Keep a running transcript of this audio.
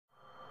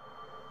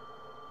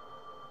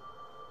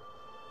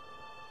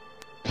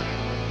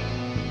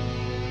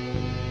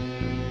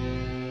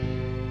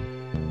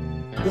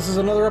This is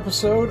another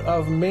episode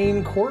of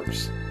Main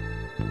Corpse.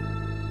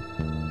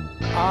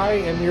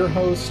 I am your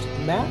host,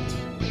 Matt.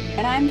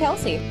 And I'm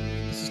Kelsey.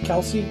 This is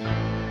Kelsey.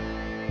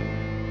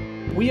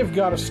 We have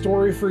got a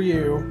story for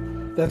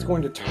you that's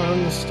going to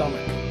turn the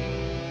stomach.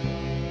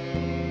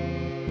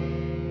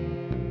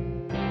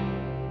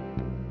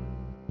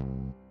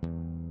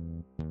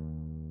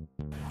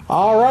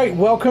 All right,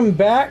 welcome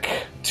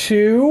back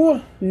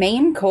to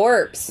Main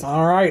Corpse.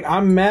 All right,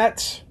 I'm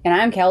Matt. And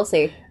I'm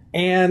Kelsey.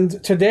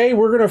 And today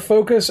we're going to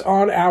focus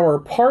on our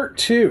part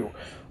 2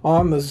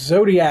 on the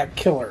Zodiac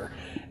Killer.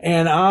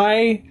 And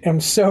I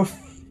am so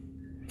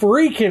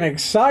freaking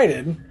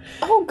excited.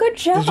 Oh, good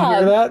job. Did you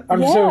hear that?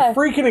 I'm so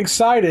freaking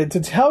excited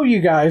to tell you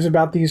guys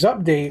about these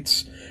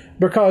updates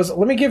because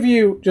let me give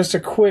you just a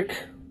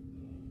quick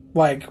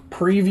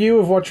preview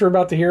of what you're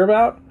about to hear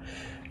about.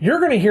 You're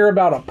going to hear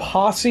about a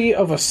posse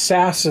of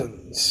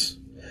assassins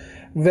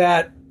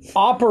that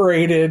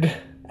operated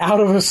out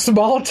of a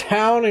small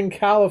town in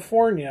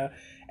California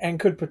and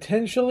could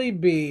potentially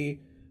be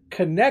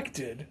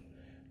connected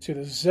to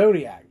the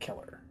Zodiac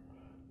Killer.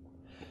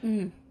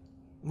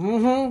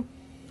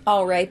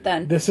 All right,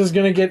 then. This is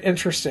going to get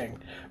interesting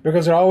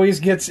because it always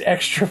gets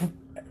extra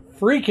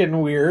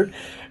freaking weird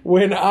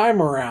when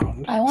I'm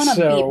around. I want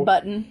a beep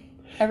button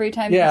every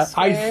time you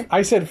swear.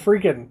 I said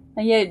freaking.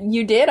 Yeah,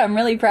 you did. I'm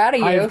really proud of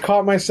you. I've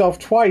caught myself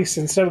twice.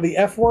 Instead of the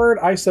F word,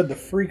 I said the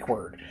freak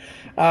word.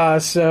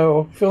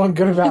 So feeling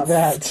good about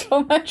that.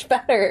 So much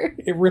better.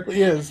 It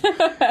really is.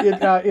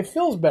 It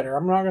feels better.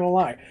 I'm not going to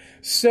lie.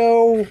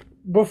 So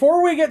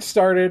before we get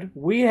started,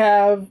 we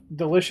have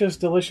delicious,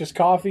 delicious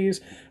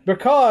coffees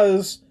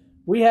because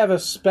we have a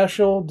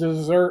special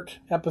dessert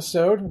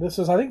episode. This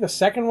is, I think, the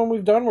second one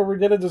we've done where we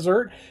did a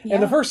dessert. Yeah.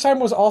 And the first time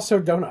was also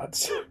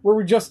donuts, where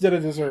we just did a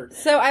dessert.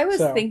 So I was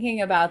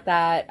thinking about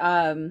that.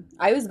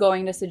 I was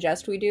going to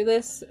suggest we do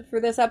this for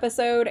this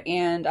episode.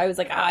 And I was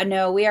like,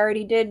 no, we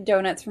already did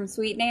donuts from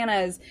Sweet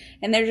Nana's.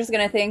 And they're just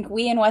going to think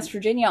we in West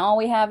Virginia, all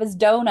we have is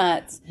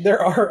donuts. There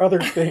are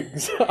other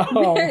things.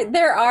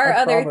 there are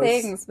other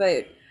things,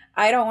 but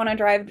I don't want to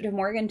drive to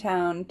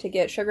Morgantown to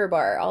get Sugar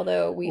Bar,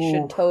 although we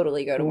should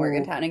totally go to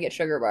Morgantown and get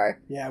Sugar Bar.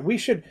 Yeah, we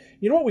should.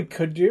 You know what we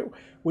could do?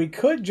 We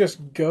could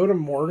just go to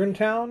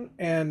Morgantown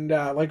and,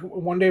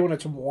 one day when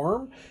it's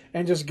warm,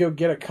 and just go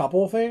get a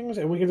couple things,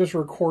 and we can just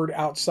record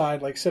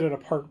outside, sit at a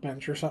park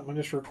bench or something and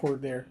just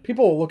record there.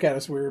 People will look at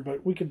us weird,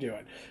 but we could do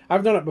it.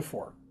 I've done it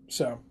before,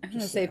 so. I was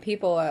going to say,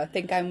 people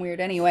think I'm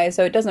weird anyway,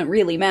 so it doesn't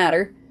really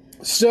matter.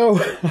 So,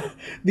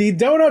 the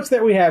donuts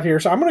that we have here,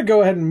 so I'm going to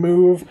go ahead and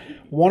move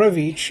one of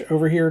each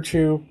over here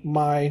to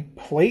my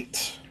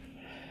plate.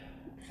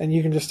 And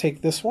you can just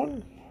take this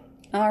one.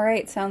 All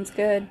right, sounds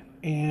good.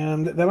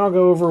 And then I'll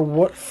go over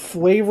what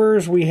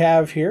flavors we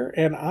have here.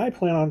 And I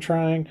plan on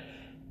trying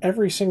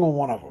every single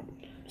one of them.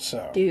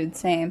 So, dude,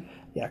 same.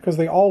 Yeah, because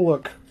they all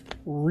look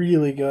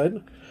really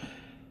good.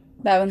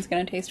 That one's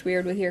going to taste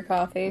weird with your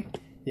coffee.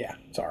 Yeah,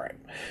 it's all right.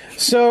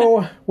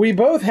 So we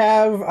both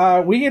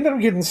have, we ended up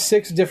getting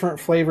 6 different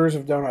flavors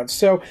of donuts.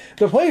 So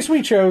the place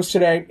we chose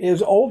today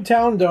is Olde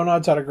Town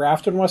Donuts out of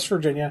Grafton, West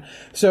Virginia.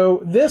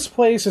 So this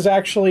place is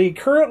actually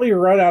currently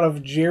run out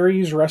of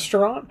Jerry's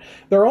Restaurant.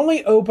 They're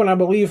only open, I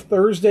believe,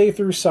 Thursday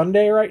through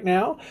Sunday right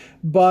now.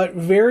 But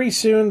very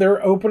soon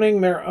they're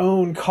opening their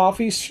own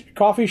coffee shop /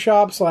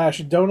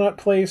 donut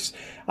place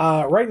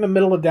right in the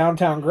middle of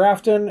downtown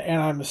Grafton,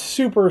 and I'm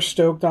super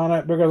stoked on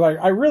it because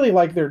I really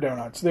like their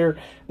donuts. They're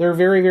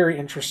very, very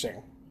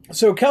interesting.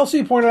 So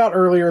Kelsey pointed out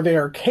earlier they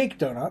are cake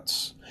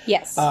donuts.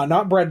 Yes.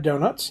 Not bread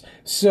donuts.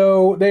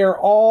 So they are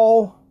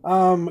all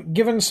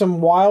given some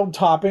wild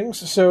toppings.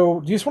 So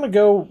do you just want to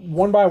go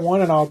one by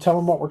one and I'll tell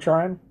them what we're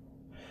trying?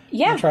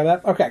 Yeah. Try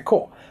that? Okay,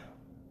 cool.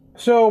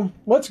 So,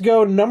 let's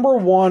go number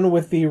 1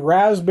 with the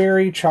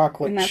raspberry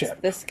chocolate and that's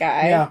chip. This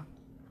guy. Yeah.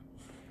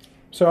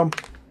 So,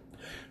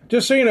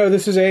 just so you know,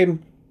 this is a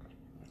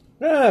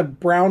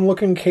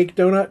brown-looking cake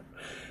donut.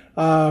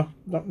 Not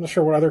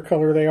sure what other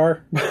color they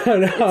are.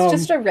 But, it's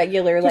just a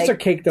regular, just a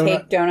cake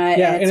donut.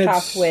 Yeah, and it's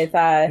topped with,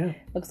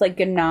 looks like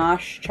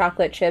ganache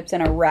chocolate chips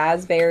and a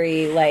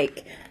raspberry,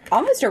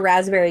 almost a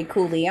raspberry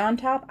coulis on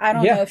top. I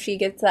don't know if she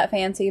gets that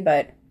fancy,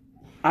 but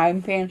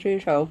I'm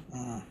fancy, so.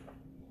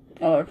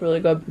 Oh, it's really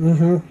good.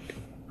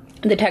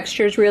 Mm-hmm. The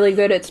texture's really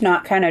good. It's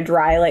not kind of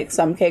dry like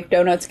some cake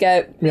donuts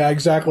get. Yeah,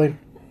 exactly.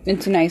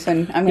 It's nice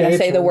and I'm going to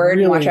say the word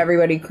and watch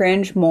everybody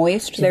cringe.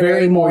 Moist. They're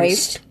very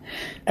moist.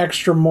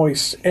 Extra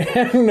moist.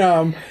 And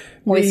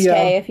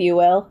moisté, if you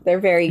will.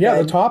 They're very good.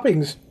 Yeah, the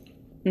toppings.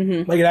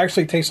 Mm-hmm. It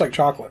actually tastes like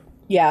chocolate.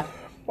 Yeah.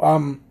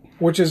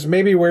 Which is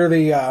maybe where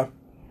the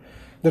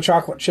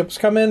chocolate chips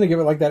come in to give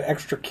it that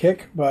extra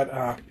kick.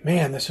 But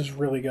man, this is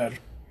really good.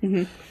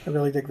 Mm-hmm. I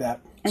really dig that.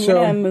 I'm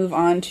going to move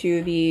on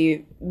to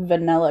the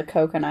vanilla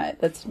coconut.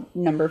 That's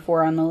number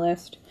 4 on the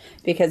list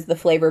because the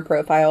flavor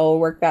profile will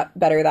work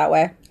better that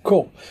way.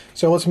 Cool.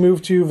 So let's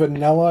move to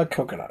vanilla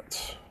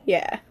coconut.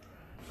 Yeah.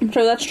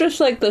 So that's just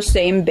the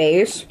same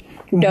base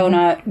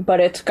donut, but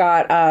it's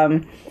got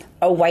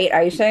a white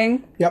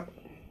icing. Yep.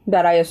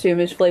 That I assume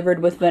is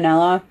flavored with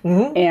vanilla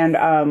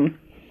and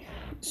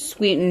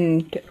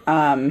sweetened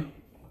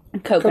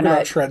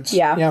coconut shreds.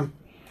 Yeah.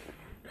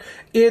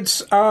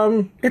 It's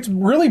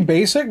really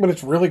basic, but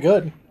it's really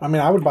good. I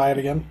mean, I would buy it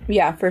again.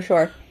 Yeah, for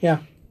sure. Yeah.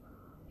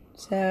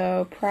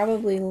 So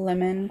probably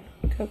lemon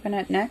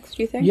coconut next,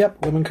 do you think?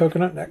 Yep, lemon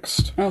coconut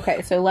next.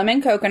 Okay, so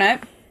lemon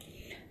coconut,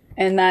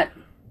 and that,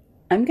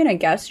 I'm going to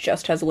guess,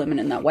 just has lemon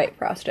in that white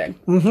frosting.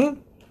 Mm-hmm.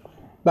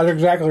 That's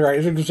exactly right.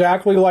 It's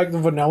exactly like the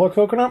vanilla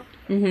coconut,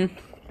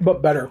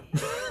 but better.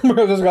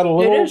 Because it's got a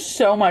little... It is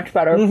so much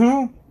better.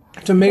 Mm-hmm.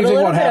 It's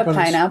amazing what happens. Put a little bit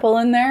of pineapple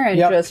in there, and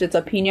just, it's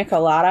a pina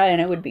colada, and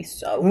it would be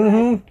so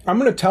good. I'm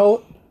going to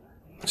tell...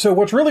 So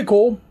what's really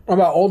cool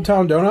about Olde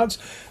Town Donuts,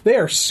 they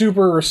are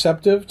super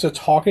receptive to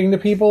talking to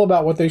people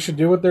about what they should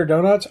do with their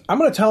donuts. I'm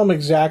going to tell them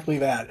exactly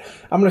that.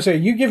 I'm going to say,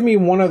 you give me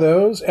one of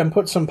those and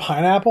put some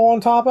pineapple on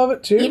top of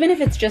it, too. Even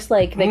if it's just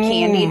like the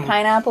candied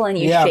pineapple and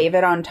you shave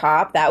it on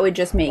top, that would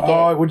just make it...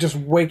 Oh, it would just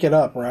wake it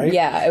up, right?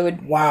 Yeah, it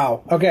would...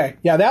 Wow. Okay.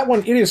 Yeah, that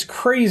one, it is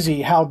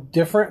crazy how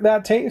different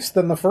that tastes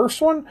than the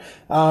first one,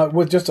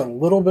 with just a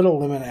little bit of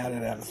lemon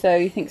added in. So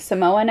you think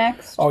Samoa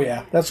next? Oh,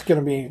 yeah. That's going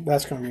to be my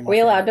Are we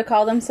allowed to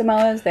call them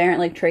Samoas? They aren't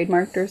like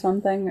trademarked or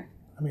something?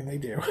 I mean, they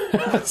do.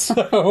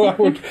 So I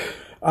would,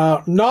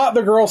 not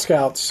the Girl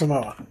Scouts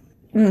Samoa.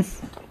 Oh,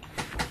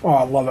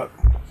 I love it.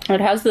 It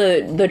has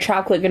the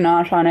chocolate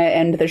ganache on it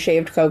and the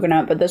shaved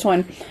coconut, but this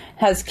one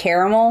has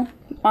caramel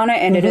on it,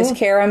 and it is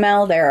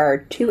caramel. There are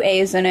 2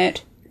 A's in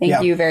it.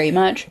 Thank you very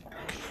much.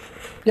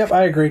 Yep,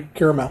 I agree.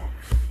 Caramel.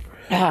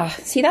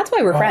 See, that's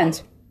why we're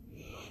friends.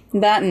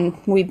 That and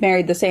we've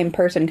married the same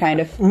person, kind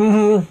of.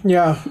 Mm-hmm.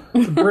 Yeah.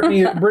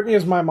 Brittany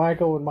is my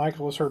Michael, and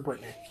Michael is her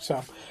Brittany.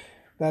 So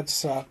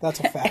that's a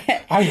fact.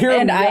 I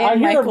hear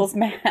Michael's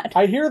Matt.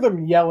 I hear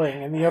them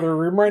yelling in the other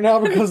room right now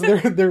because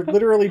they're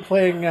literally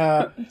playing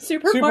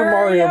Super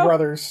Mario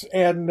Brothers,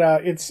 and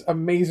it's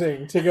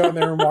amazing to go in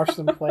there and watch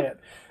them play it.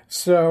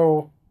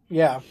 So.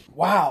 Yeah.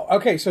 Wow.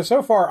 Okay.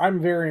 So far,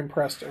 I'm very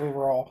impressed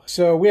overall.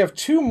 So we have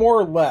 2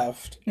 more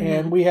left,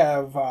 and we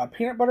have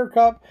peanut butter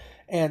cup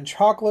and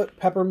chocolate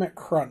peppermint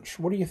crunch.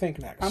 What do you think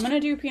next? I'm going to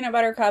do peanut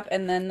butter cup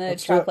and then the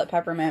chocolate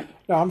peppermint.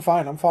 No, I'm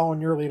fine. I'm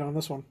following your lead on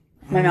this one.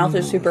 My mouth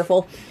is super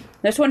full.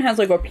 This one has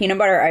like a peanut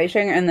butter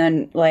icing and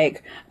then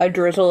like a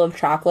drizzle of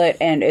chocolate,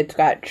 and it's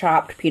got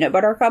chopped peanut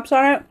butter cups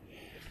on it.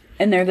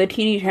 And they're the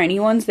teeny tiny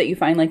ones that you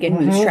find like in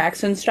moose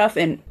tracks and stuff.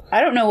 And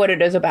I don't know what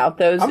it is about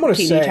those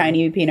teeny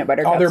tiny peanut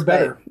butter cups. Oh, they're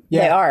better.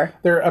 Yeah, they are.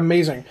 They're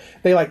amazing.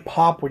 They like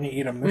pop when you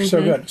eat them. They're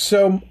so good.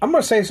 So I'm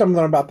going to say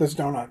something about this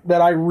donut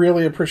that I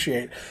really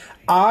appreciate.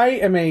 I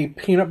am a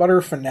peanut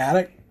butter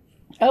fanatic.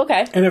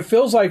 Okay. And it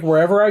feels like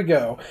wherever I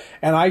go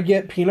and I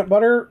get peanut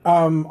butter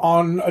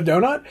on a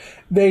donut,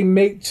 they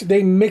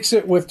mix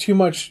it with too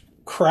much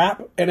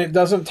crap, and it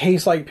doesn't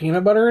taste like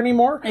peanut butter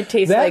anymore. It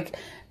tastes like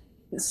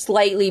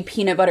slightly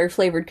peanut butter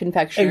flavored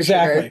confectioner.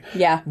 Exactly. Sugar.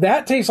 Yeah.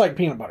 That tastes like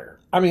peanut butter.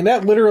 I mean,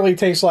 that literally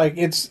tastes like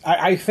it's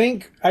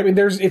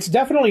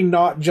definitely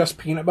not just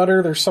peanut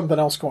butter. There's something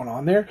else going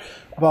on there,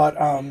 but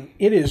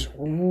it is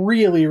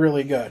really,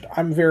 really good.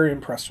 I'm very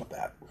impressed with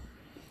that.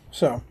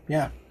 So,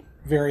 yeah,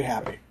 very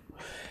happy.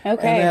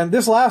 Okay. And then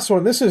this last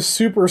one, this is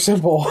super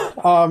simple.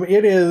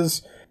 It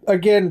is,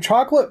 again,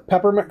 chocolate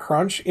peppermint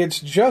crunch. It's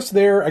just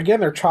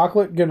their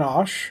chocolate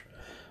ganache.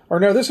 Or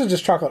no, this is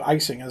just chocolate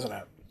icing, isn't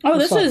it? Oh,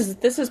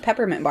 this is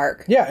peppermint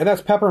bark. Yeah, and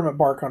that's peppermint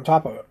bark on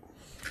top of it.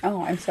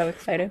 Oh, I'm so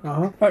excited.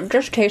 It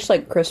just tastes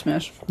like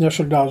Christmas. Yes,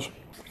 it does.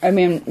 I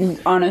mean,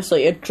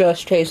 honestly, it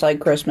just tastes like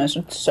Christmas.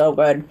 It's so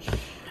good.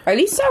 Are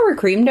these sour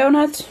cream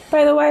donuts,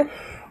 by the way?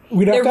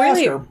 We'd have to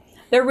ask her.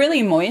 They're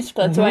really moist.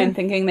 That's why I'm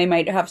thinking they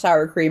might have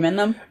sour cream in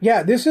them.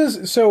 Yeah, this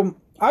is... So,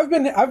 I've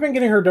been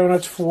getting her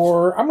donuts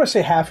for, I'm going to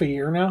say half a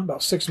year now,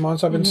 about 6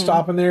 months. I've been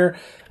stopping there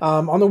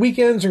on the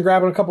weekends and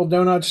grabbing a couple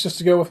donuts just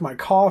to go with my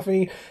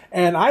coffee.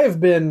 And I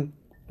have been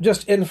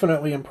just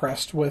infinitely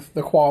impressed with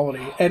the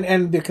quality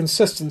and the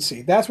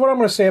consistency. That's what I'm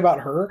going to say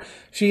about her.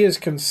 She is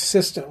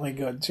consistently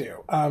good,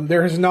 too.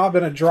 There has not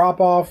been a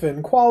drop-off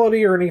in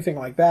quality or anything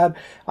like that.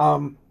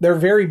 They're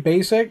very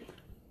basic,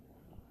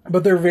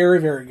 but they're very,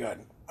 very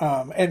good.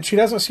 And she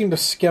doesn't seem to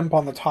skimp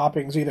on the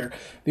toppings either.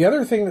 The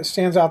other thing that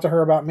stands out to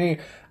her about me,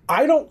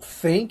 I don't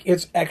think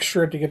it's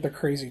extra to get the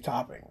crazy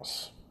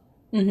toppings.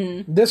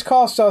 Mm-hmm. This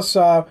cost us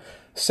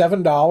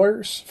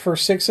 $7 for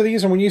 6 of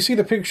these. And when you see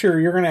the picture,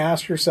 you're going to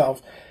ask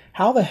yourself,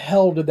 how the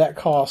hell did that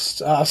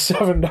cost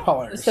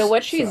 $7? So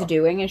what she's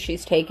doing is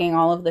she's taking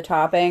all of the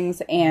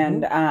toppings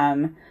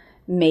and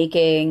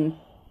making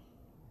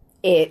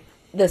it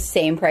the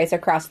same price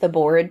across the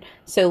board.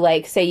 So,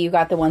 like, say you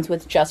got the ones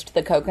with just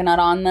the coconut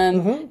on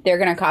them, they're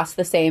going to cost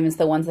the same as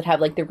the ones that have,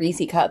 like, the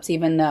Reese cups,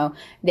 even though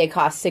they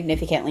cost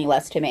significantly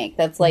less to make.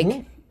 That's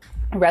like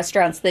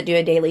restaurants that do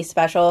a daily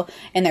special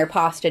and their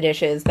pasta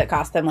dishes that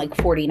cost them, like,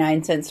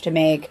 49 cents to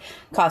make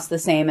cost the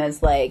same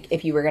as, like,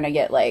 if you were going to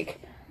get, like,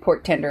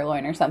 pork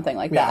tenderloin or something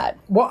like that.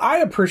 Well, I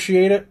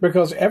appreciate it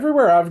because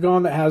everywhere I've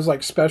gone that has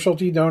like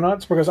specialty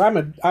donuts, because I'm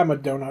a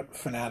donut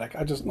fanatic.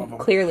 I just love them.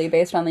 Clearly,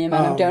 based on the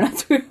amount of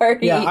donuts we've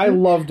already eaten. I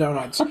love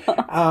donuts.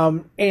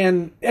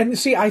 And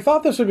see, I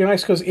thought this would be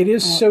nice because it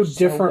is so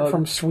different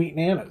from Sweet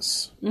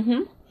Nana's.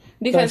 Mm-hmm.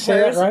 Because did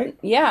I say that right?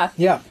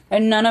 Yeah.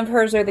 And none of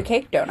hers are the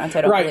cake donuts,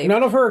 I don't believe. Right,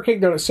 none of her are cake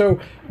donuts. So,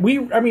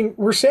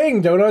 we're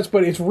saying donuts,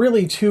 but it's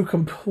really two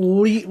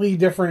completely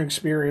different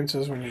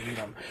experiences when you eat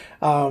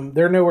them.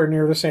 They're nowhere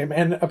near the same.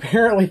 And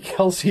apparently,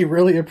 Kelsey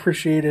really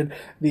appreciated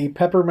the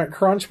peppermint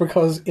crunch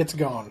because it's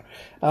gone.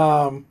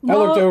 I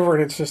looked over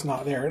and it's just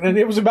not there. And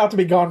it was about to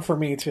be gone for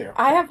me, too.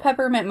 I have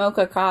peppermint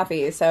mocha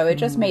coffee, so it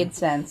just made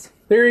sense.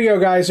 There you go,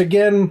 guys.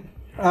 Again,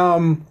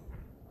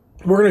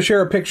 we're going to share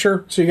a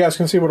picture so you guys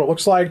can see what it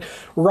looks like.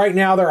 Right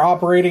now, they're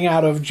operating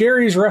out of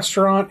Jerry's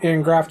Restaurant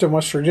in Grafton,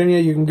 West Virginia.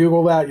 You can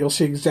Google that. You'll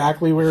see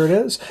exactly where it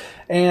is.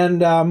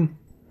 And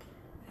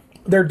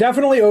they're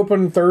definitely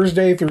open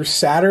Thursday through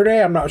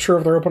Saturday. I'm not sure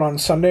if they're open on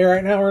Sunday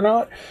right now or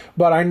not.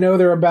 But I know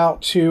they're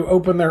about to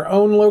open their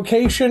own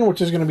location,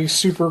 which is going to be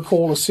super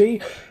cool to see.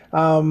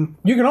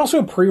 You can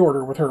also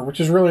pre-order with her, which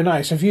is really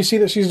nice. If you see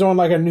that she's doing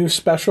like a new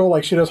special,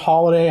 like she does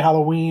holiday,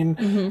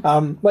 Halloween,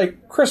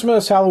 like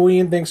Christmas,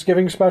 Halloween,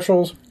 Thanksgiving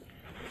specials,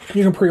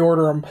 you can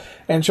pre-order them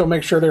and she'll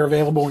make sure they're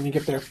available when you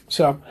get there.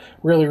 So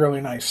really, really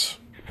nice.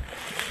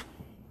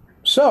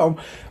 So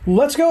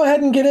let's go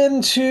ahead and get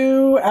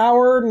into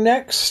our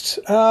next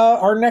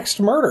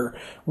murder,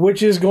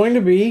 which is going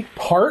to be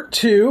part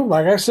 2,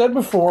 like I said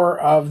before,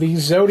 of the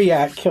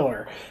Zodiac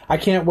Killer. I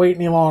can't wait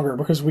any longer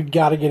because we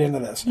got to get into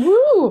this.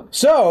 Woo!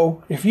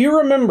 So, if you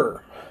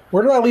remember,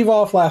 where did I leave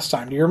off last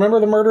time? Do you remember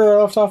the murder that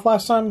I left off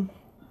last time?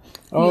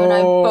 You and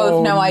I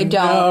both know I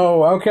don't.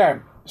 Oh, okay.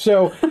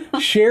 So,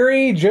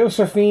 Sherry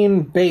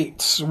Josephine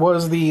Bates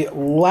was the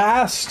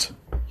last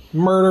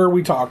murder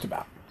we talked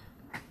about.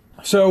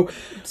 So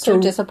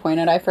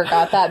disappointed I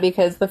forgot that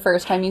because the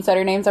first time you said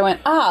her names, I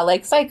went,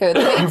 like Psycho, the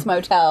Bates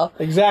Motel.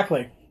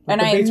 Exactly. And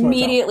I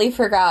immediately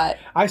forgot.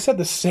 I said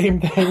the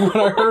same thing when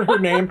I heard her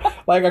name,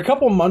 like a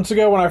couple months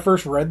ago when I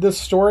first read this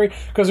story,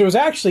 because it was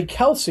actually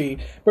Kelsey.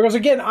 Because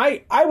again,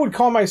 I would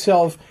call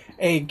myself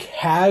a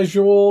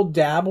casual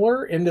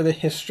dabbler into the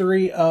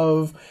history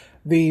of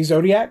the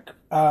Zodiac.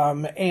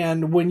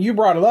 And when you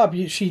brought it up,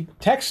 she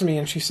texted me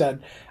and she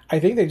said, I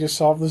think they just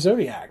solved the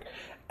Zodiac.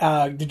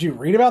 Did you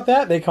read about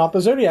that? They caught the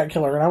Zodiac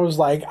Killer. And I was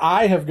like,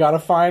 I have got to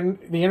find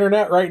the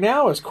internet right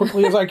now as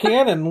quickly as I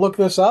can and look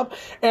this up.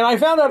 And I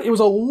found out it was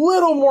a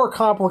little more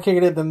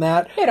complicated than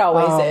that. It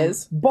always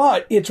is.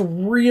 But it's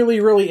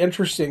really, really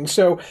interesting.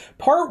 So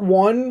part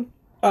 1,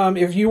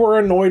 if you were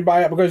annoyed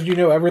by it because you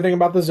know everything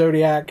about the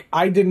Zodiac,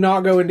 I did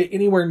not go into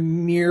anywhere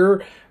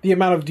near the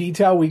amount of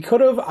detail we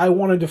could have. I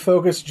wanted to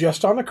focus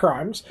just on the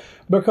crimes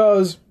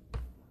because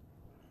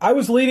I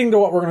was leading to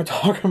what we're going to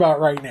talk about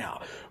right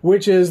now,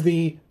 which is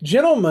the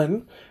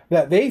gentleman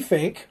that they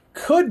think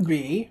could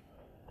be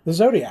the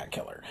Zodiac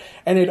Killer.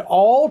 And it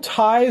all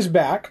ties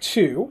back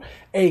to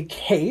a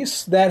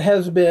case that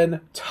has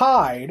been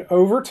tied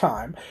over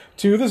time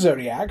to the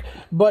Zodiac,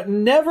 but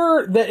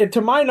never,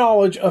 to my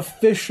knowledge,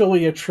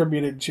 officially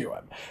attributed to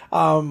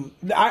him.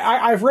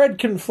 I've read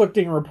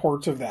conflicting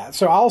reports of that.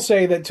 So I'll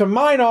say that, to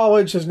my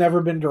knowledge, has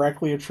never been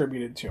directly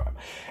attributed to him.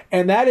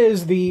 And that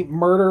is the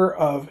murder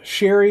of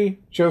Sherry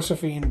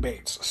Josephine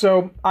Bates.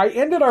 So I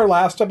ended our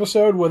last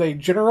episode with a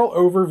general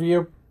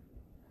overview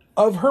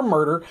of her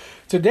murder.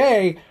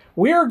 Today,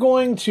 we are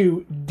going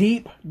to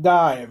deep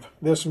dive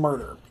this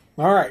murder.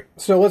 All right,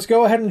 so let's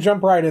go ahead and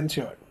jump right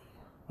into it.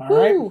 All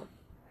right.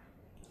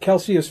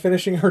 Kelsey is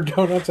finishing her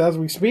donuts as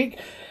we speak.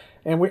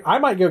 And I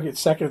might go get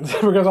seconds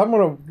because I'm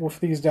going to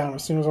wolf these down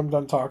as soon as I'm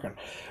done talking.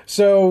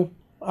 So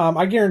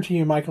I guarantee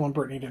you Michael and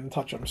Brittany didn't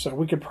touch them, so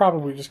we could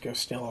probably just go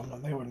steal them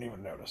and they wouldn't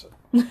even notice it.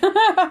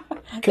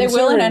 They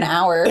will in an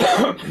hour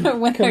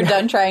when they're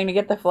done trying to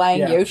get the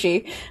flying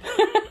Yoshi.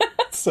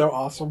 So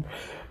awesome.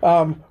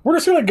 We're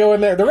just going to go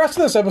in there. The rest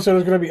of this episode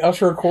is going to be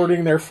us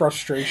recording their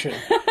frustration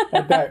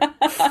at that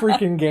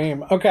freaking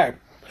game. Okay.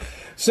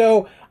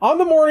 So, on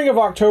the morning of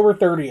October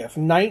 30th,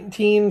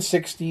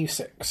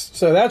 1966.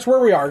 So, that's where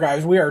we are,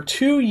 guys. We are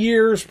 2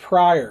 years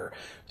prior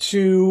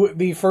to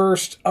the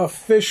first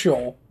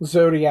official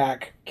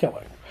Zodiac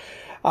killing.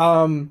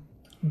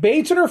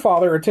 Bates and her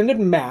father attended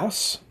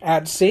Mass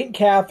at St.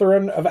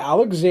 Catherine of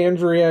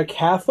Alexandria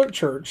Catholic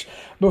Church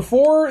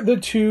before the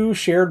two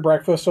shared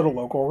breakfast at a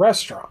local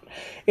restaurant.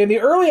 In the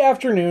early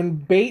afternoon,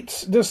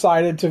 Bates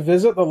decided to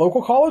visit the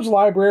local college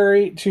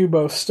library to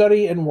both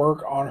study and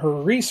work on her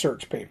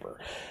research paper.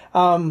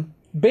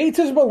 Bates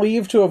is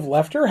believed to have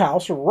left her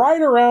house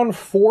right around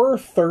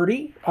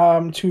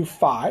 4:30 to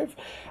 5.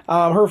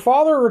 Her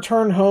father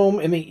returned home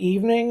in the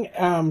evening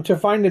to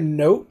find a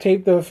note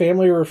taped to the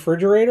family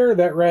refrigerator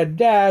that read,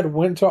 "Dad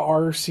went to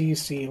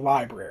RCC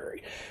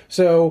library."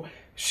 So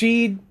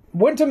she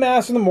went to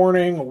Mass in the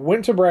morning,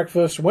 went to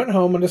breakfast, went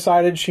home, and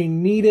decided she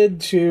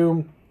needed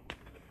to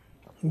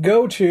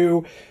go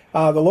to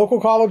the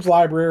local college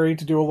library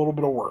to do a little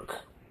bit of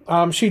work.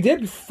 She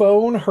did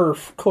phone her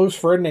close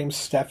friend named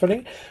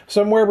Stephanie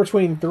somewhere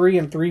between 3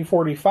 and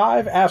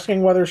 3:45,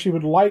 asking whether she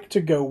would like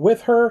to go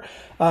with her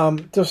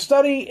to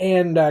study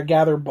and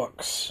gather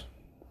books.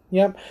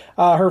 Yep.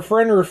 Her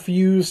friend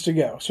refused to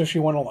go, so she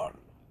went alone.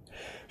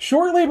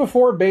 Shortly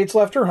before Bates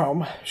left her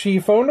home, she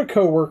phoned a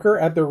coworker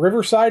at the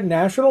Riverside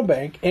National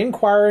Bank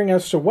inquiring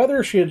as to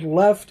whether she had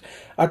left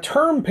a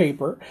term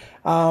paper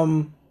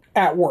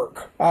at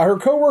work. Her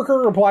coworker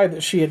replied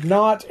that she had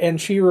not,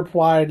 and she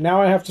replied,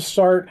 "Now I have to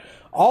start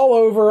all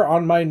over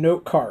on my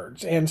note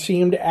cards," and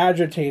seemed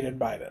agitated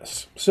by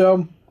this.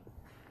 So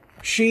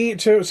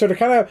to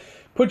kind of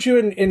put you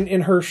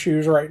in her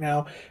shoes right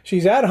now,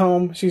 she's at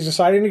home, she's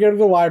deciding to go to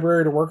the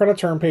library to work on a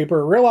term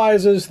paper,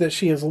 realizes that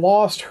she has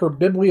lost her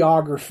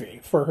bibliography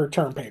for her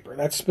term paper.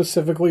 That's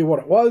specifically what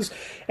it was,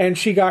 and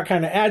she got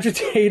kind of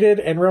agitated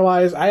and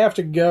realized, I have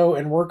to go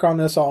and work on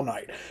this all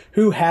night.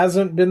 Who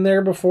hasn't been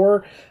there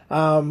before?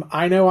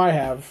 I know I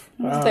have.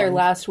 I was there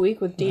last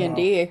week with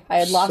D&D. I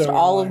had lost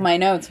all of my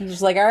notes. I'm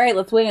just like, all right,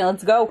 let's wing it,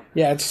 let's go.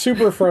 Yeah, it's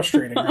super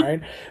frustrating,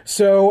 right?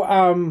 So,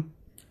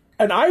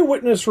 an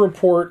eyewitness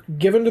report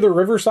given to the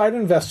Riverside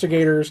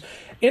investigators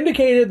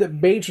indicated that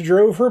Bates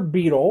drove her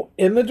Beetle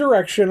in the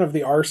direction of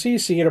the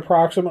RCC at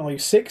approximately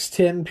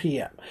 6:10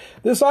 p.m.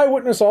 This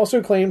eyewitness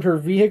also claimed her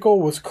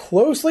vehicle was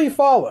closely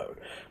followed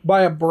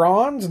by a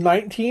bronze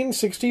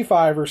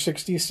 1965 or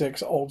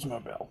 66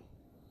 Oldsmobile.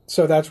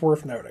 So that's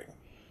worth noting.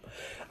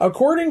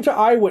 According to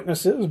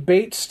eyewitnesses,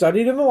 Bates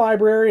studied in the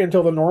library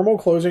until the normal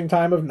closing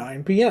time of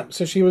 9 p.m.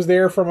 So she was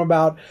there from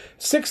about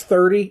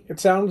 6:30, it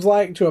sounds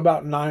like, to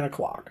about 9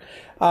 o'clock,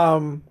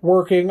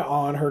 working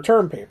on her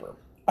term paper.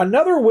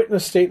 Another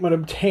witness statement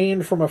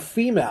obtained from a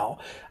female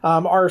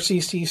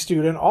RCC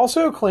student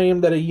also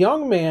claimed that a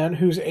young man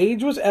whose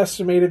age was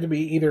estimated to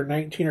be either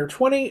 19 or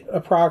 20,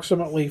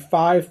 approximately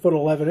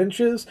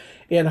 5'11"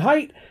 in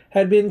height,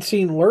 had been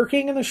seen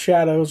lurking in the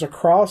shadows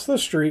across the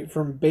street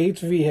from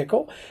Bates'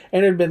 vehicle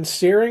and had been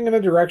staring in the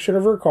direction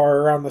of her car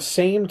around the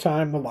same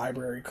time the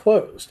library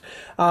closed.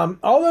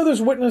 Although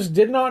this witness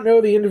did not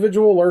know the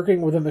individual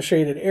lurking within the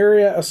shaded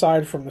area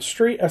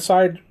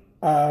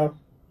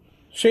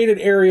shaded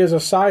areas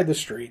aside the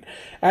street,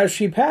 as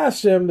she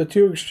passed him, the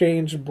two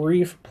exchanged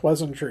brief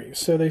pleasantries.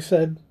 So they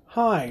said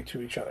hi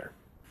to each other.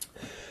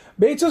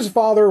 Bates's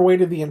father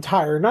waited the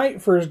entire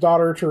night for his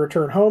daughter to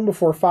return home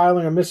before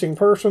filing a missing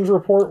persons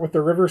report with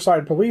the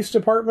Riverside Police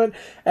Department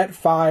at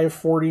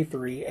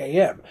 5:43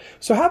 a.m.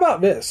 So how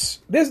about this?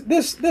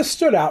 This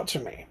stood out to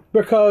me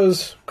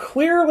because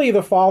clearly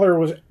the father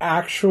was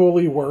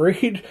actually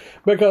worried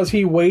because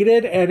he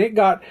waited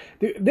and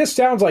this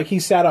sounds like he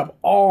sat up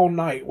all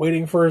night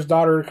waiting for his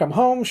daughter to come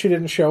home. She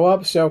didn't show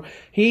up, so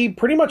he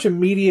pretty much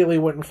immediately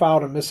went and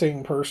filed a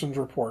missing persons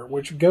report,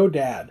 which go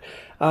dad.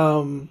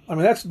 I mean,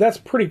 that's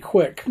pretty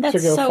quick to go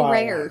so file.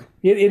 rare.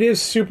 It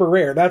is super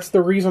rare. That's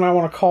the reason I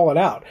want to call it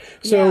out.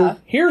 So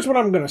Here's what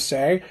I'm going to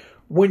say.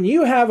 When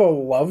you have a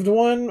loved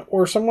one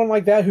or someone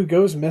like that who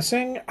goes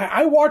missing,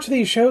 I watch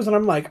these shows and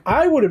I'm like,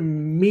 I would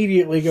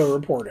immediately go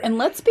report it. And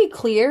let's be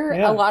clear,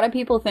 a lot of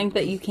people think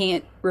that you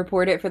can't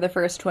report it for the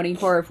first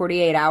 24 or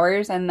 48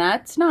 hours, and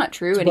that's not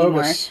true anymore.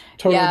 Bogus.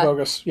 Totally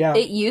bogus. Yeah.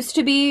 It used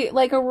to be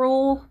like a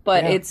rule,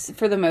 but it's,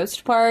 for the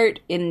most part,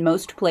 in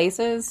most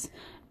places,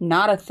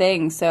 not a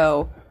thing.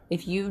 So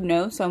if you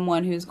know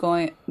someone who's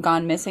gone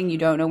missing, you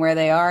don't know where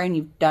they are, and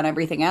you've done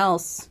everything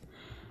else,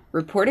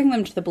 reporting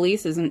them to the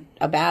police isn't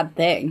a bad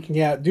thing.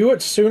 Yeah, do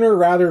it sooner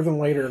rather than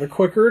later. The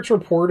quicker it's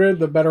reported,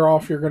 the better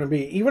off you're going to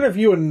be. Even if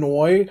you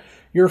annoy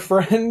your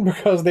friend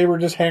because they were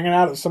just hanging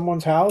out at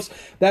someone's house,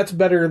 that's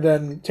better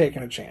than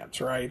taking a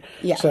chance, right?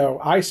 Yeah. So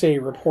I say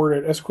report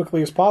it as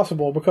quickly as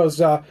possible because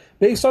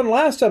based on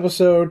last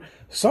episode,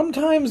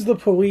 sometimes the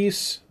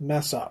police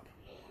mess up.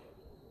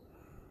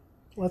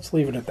 Let's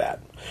leave it at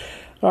that.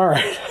 All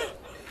right.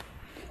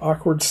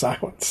 Awkward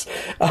silence.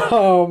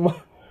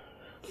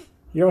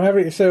 You don't have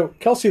any... So,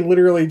 Kelsey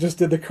literally just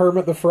did the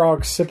Kermit the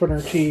Frog sipping her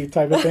tea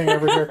type of thing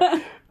over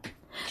here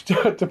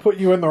to put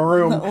you in the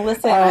room.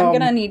 Listen, I'm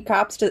going to need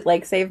cops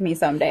to, save me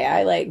someday.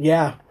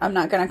 I'm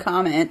not going to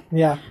comment.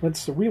 Yeah,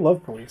 we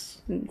love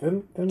police.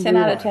 10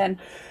 out of 10.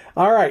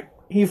 All right.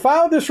 He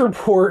filed this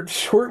report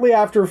shortly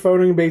after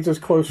phoning Bates'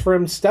 close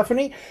friend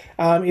Stephanie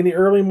in the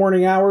early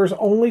morning hours,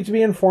 only to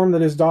be informed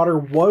that his daughter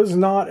was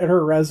not at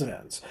her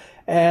residence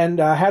and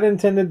had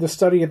intended to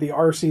study at the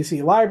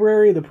RCC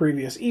library the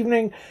previous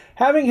evening,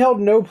 having held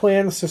no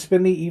plans to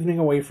spend the evening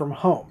away from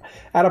home.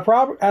 At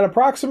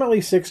approximately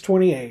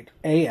 6:28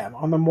 a.m.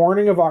 on the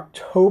morning of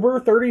October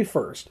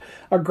 31st,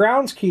 a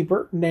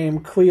groundskeeper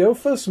named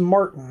Cleophas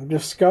Martin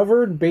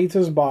discovered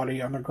Bates'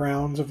 body on the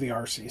grounds of the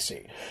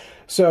RCC.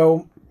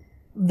 So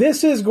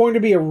this is going to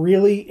be a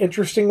really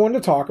interesting one to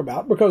talk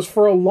about because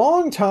for a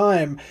long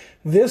time,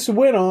 this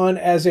went on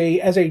as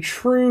a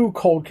true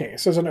cold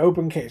case, as an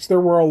open case. There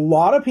were a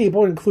lot of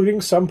people,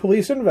 including some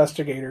police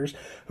investigators,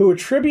 who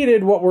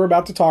attributed what we're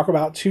about to talk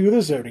about to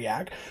the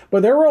Zodiac,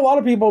 but there were a lot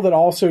of people that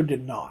also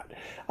did not.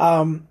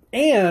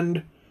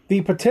 And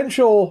the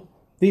potential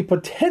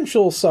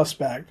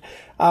suspect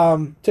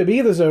to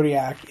be the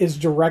Zodiac is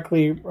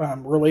directly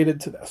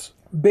related to this.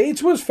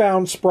 Bates was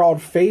found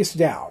sprawled face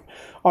down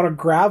on a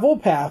gravel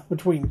path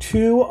between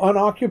two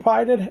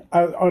unoccupied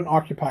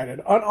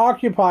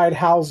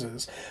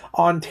houses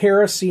on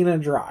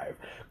Terracina Drive,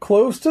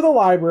 close to the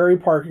library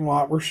parking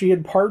lot where she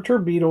had parked her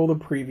Beetle the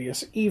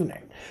previous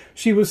evening.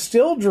 She was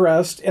still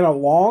dressed in a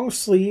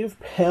long-sleeve,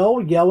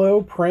 pale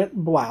yellow print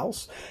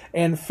blouse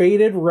and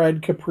faded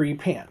red capri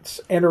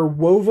pants, and her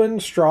woven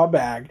straw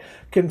bag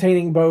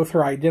containing both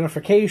her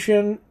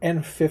identification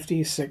and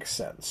 56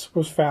 cents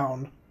was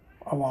found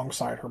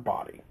alongside her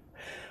body.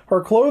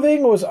 Her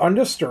clothing was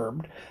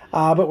undisturbed,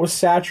 but was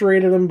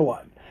saturated in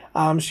blood.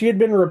 She had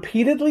been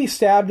repeatedly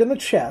stabbed in the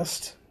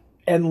chest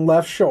and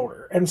left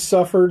shoulder and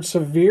suffered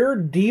severe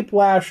deep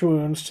lash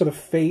wounds to the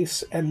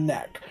face and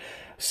neck.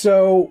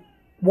 So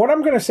what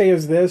I'm going to say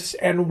is this,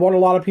 and what a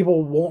lot of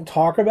people won't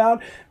talk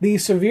about, the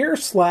severe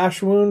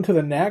slash wound to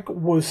the neck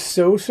was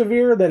so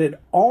severe that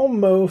it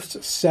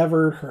almost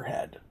severed her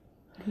head.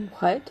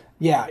 What?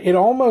 Yeah, it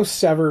almost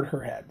severed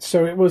her head.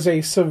 So it was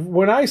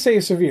when I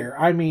say severe,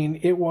 I mean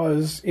it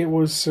was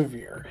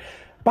severe.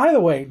 By the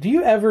way, do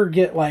you ever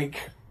get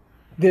like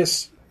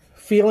this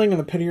feeling in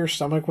the pit of your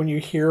stomach when you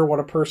hear what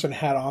a person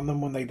had on them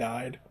when they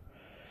died?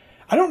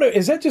 I don't know.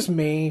 Is that just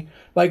me?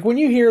 Like when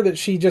you hear that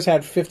she just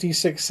had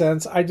 56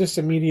 cents, I just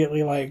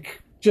immediately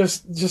like,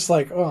 just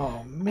like,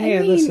 oh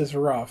man, this is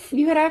rough.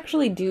 You could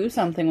actually do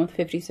something with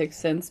 56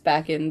 cents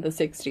back in the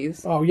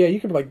 60s. Oh yeah, you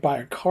could like buy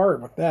a car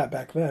with that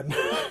back then.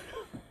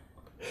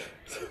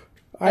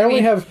 I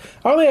only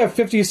have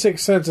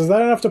 56 cents. Is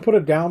that enough to put a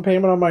down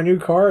payment on my new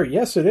car?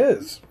 Yes, it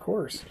is. Of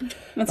course.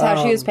 That's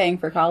how she was paying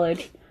for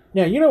college.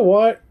 Yeah, you know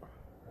what?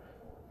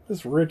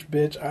 This rich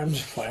bitch. I'm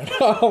just playing.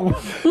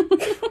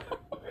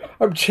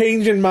 I'm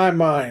changing my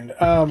mind.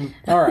 All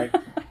right.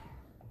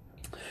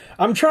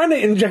 I'm trying to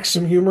inject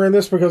some humor in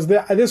this because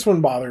this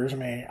one bothers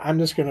me. I'm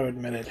just going to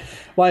admit it.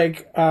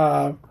 Like,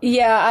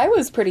 yeah, I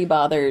was pretty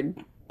bothered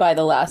by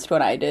the last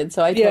one I did,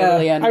 so I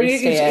totally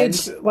understand. I mean,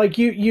 it's like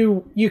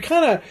you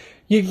kind of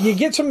you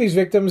get some of these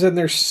victims, and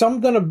there's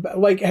something about,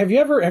 like, have you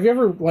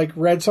ever like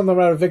read something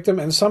about a victim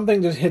and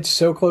something just hits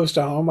so close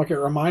to home, like it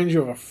reminds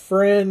you of a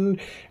friend,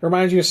 it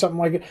reminds you of something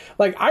like it.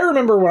 Like I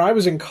remember when I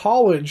was in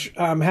college,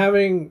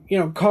 having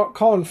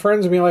calling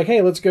friends and being like,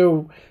 hey, let's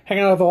go hang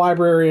out at the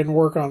library and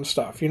work on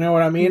stuff. You know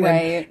what I mean?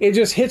 Right. And it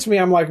just hits me.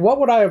 I'm like, what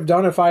would I have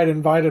done if I had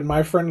invited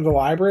my friend to the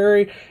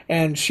library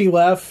and she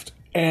left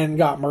and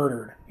got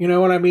murdered? You know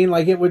what I mean?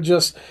 Like it would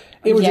just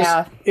be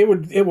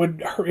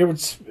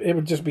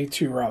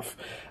too rough.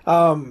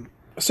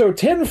 So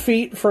 10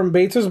 feet from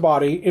Bates's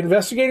body,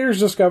 investigators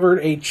discovered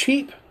a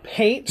cheap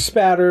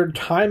paint-spattered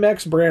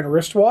Timex brand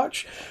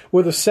wristwatch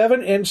with a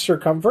 7-inch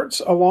circumference,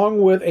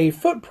 along with a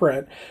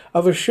footprint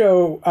of a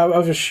shoe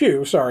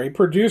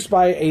produced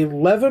by a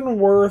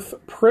Leavenworth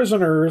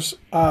prisoners,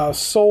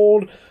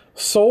 sold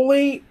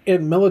solely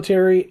in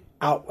military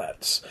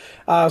outlets.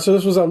 So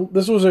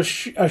this was a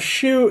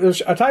shoe,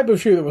 a type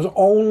of shoe that was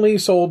only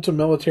sold to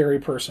military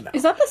personnel.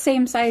 Is that the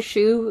same size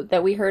shoe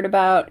that we heard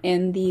about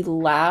in the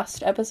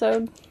last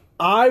episode?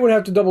 I would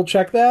have to double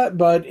check that,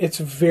 but it's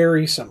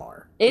very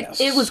similar.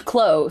 It was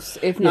close,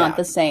 if not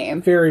the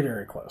same. Very,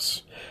 very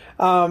close.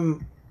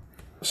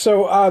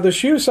 So the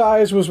shoe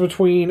size was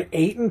between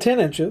 8 and 10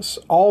 inches,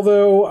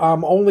 although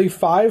only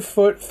 5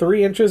 foot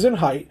 3 inches in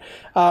height.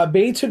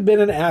 Bates had been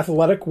an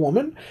athletic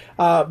woman.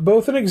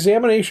 Both an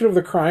examination of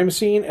the crime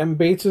scene and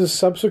Bates's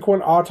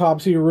subsequent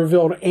autopsy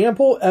revealed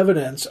ample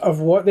evidence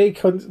of what they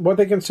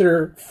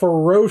consider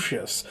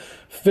ferocious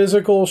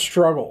physical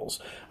struggles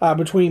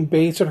between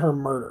Bates and her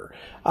murder.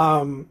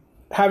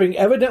 Having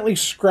evidently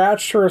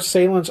scratched her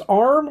assailant's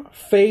arm,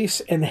 face,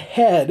 and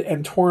head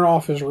and torn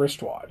off his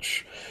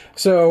wristwatch.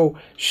 So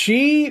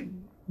she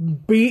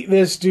beat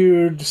this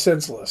dude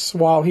senseless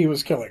while he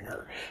was killing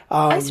her.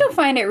 I still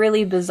find it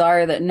really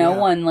bizarre that no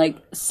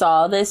one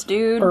saw this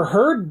dude or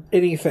heard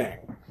anything.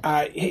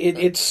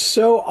 It's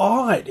so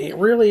odd. It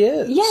really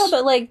is. Yeah,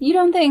 but you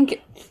don't think,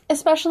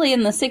 especially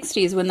in the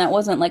 60s when that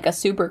wasn't a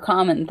super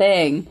common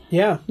thing,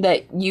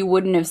 that you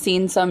wouldn't have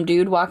seen some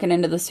dude walking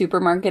into the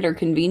supermarket or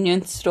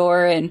convenience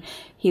store and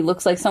he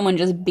looks like someone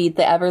just beat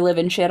the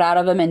ever-living shit out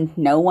of him and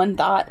no one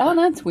thought, oh,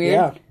 that's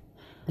weird.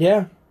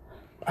 Yeah.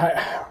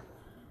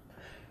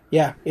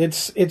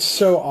 It's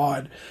so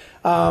odd.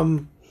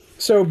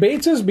 So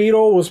Bates's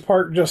Beetle was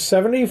parked just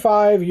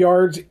 75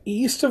 yards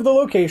east of the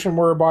location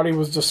where her body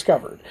was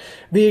discovered.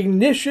 The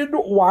ignition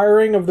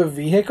wiring of the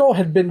vehicle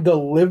had been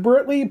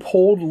deliberately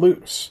pulled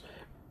loose,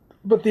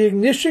 but the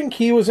ignition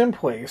key was in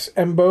place,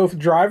 and both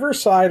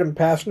driver's side and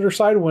passenger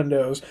side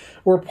windows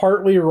were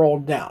partly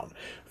rolled down.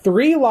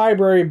 3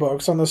 library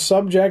books on the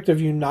subject of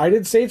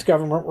United States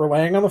government were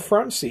laying on the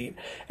front seat,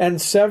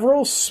 and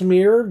several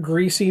smeared,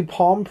 greasy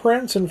palm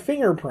prints and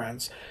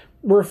fingerprints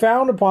were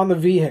found upon the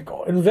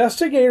vehicle.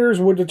 Investigators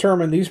would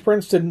determine these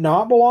prints did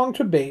not belong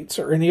to Bates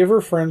or any of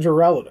her friends or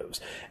relatives,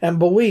 and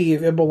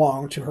believe it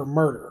belonged to her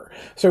murderer.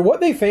 So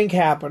what they think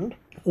happened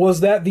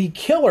was that the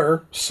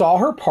killer saw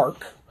her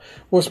park,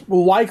 was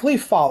likely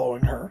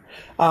following her,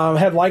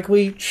 had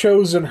likely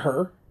chosen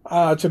her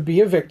to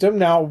be a victim.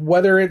 Now,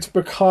 whether it's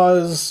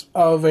because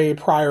of a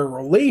prior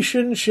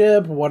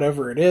relationship,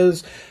 whatever it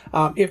is,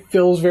 it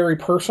feels very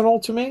personal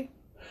to me.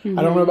 Mm-hmm.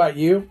 I don't know about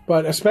you,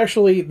 but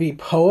especially the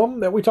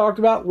poem that we talked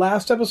about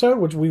last episode,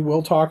 which we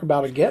will talk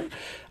about again,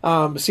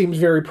 seems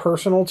very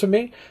personal to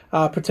me,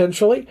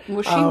 potentially.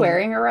 Was she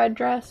wearing a red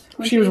dress?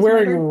 She was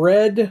wearing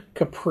red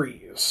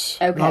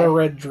capris. Okay. Not a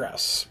red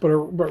dress, but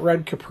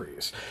red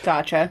capris.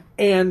 Gotcha.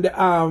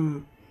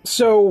 And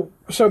so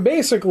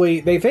basically,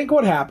 they think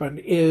what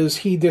happened is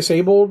he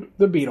disabled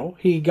the Beetle.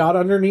 He got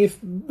underneath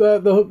the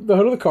hood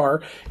of the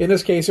car. In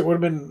this case, it would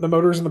have been the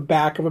motors in the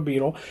back of a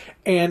Beetle,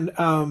 and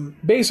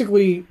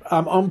basically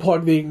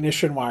unplugged the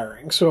ignition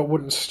wiring so it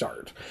wouldn't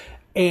start.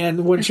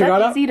 And when she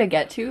got out, easy to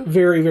get to?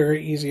 Very,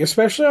 very easy,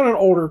 especially on an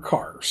older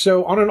car.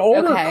 So on an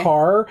older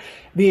car,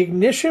 the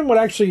ignition would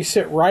actually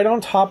sit right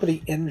on top of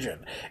the engine,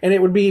 and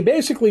it would be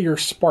basically your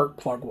spark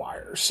plug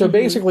wires. So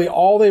basically,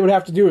 all they would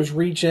have to do is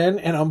reach in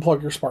and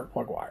unplug your spark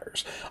plug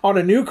wires. On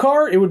a new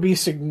car, it would be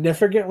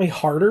significantly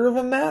harder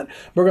than that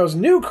because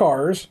new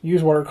cars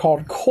use what are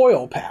called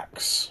coil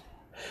packs.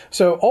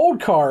 So old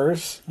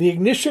cars, the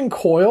ignition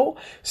coil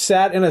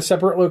sat in a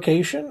separate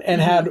location and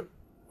had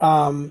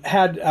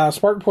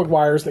spark plug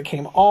wires that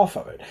came off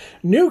of it.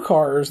 New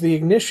cars, the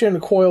ignition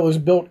coil is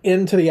built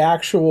into the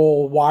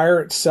actual wire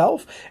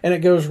itself, and it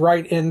goes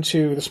right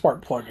into the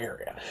spark plug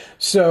area.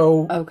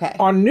 So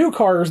on new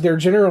cars, they're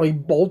generally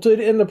bolted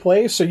into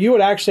place, so you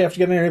would actually have to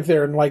get in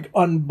there and like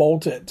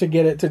unbolt it to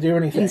get it to do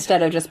anything.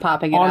 Instead of just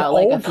popping it out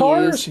like a fuse. On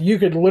old cars, you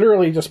could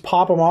literally just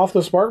pop them off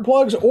the spark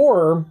plugs,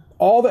 or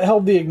all that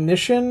held the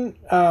ignition,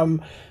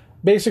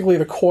 basically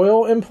the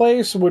coil in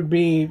place, would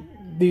be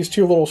these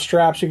two little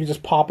straps you could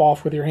just pop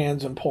off with your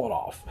hands and pull it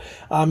off.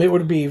 It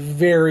would be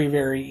very,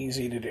 very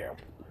easy to do.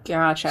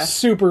 Gotcha.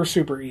 Super,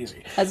 super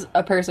easy. As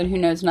a person who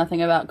knows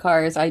nothing about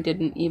cars, I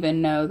didn't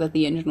even know that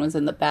the engine was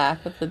in the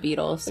back of the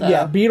Beetle. So.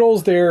 Yeah,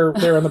 Beetles, they're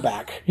in the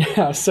back.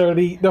 Yeah, so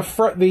the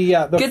front, the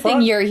good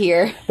thing you're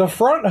here. The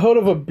front hood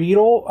of a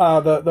Beetle,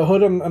 the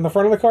hood on the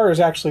front of the car is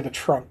actually the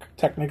trunk.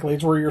 Technically,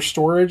 it's where your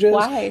storage is.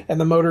 Why? And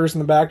the motor's in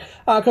the back.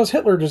 Because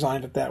Hitler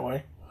designed it that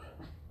way.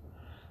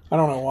 I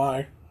don't know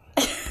why.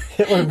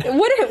 Hitler.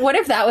 What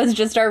if that was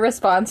just our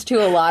response to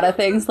a lot of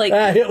things? Like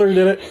Hitler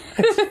did it.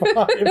 It's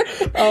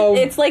fine.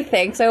 It's like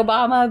thanks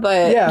Obama,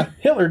 but yeah,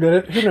 Hitler did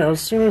it. Who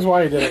knows? Who knows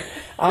why he did it?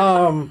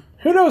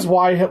 Who knows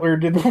why Hitler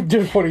did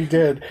what he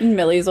did?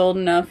 Millie's old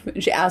enough.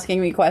 She's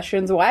asking me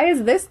questions. Why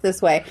is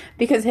this way?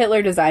 Because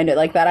Hitler designed it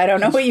like that. I don't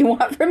know what you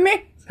want from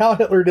me. How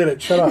Hitler did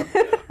it. Shut up.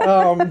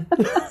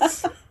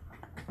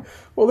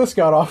 Well, this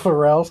got off the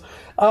rails.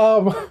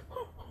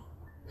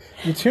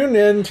 You tuned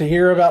in to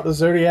hear about the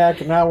Zodiac,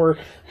 and now we're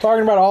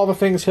talking about all the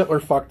things Hitler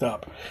fucked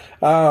up.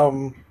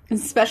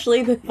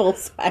 Especially the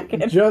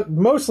Volkswagen.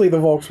 Mostly the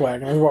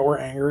Volkswagen is what we're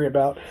angry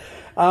about.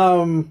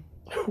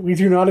 We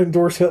do not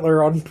endorse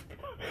Hitler on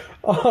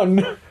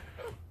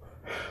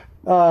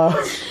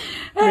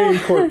Main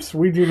Corpse.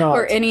 We do not.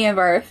 Or any of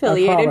our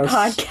affiliated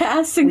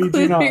podcasts,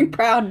 including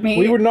Proud Me.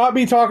 We would not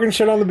be talking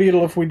shit on the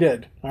Beetle if we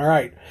did. All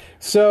right.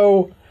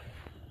 So...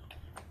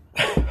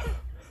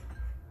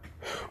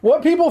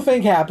 what people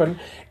think happened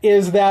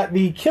is that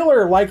the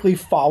killer likely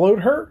followed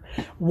her,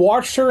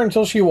 watched her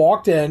until she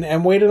walked in,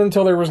 and waited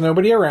until there was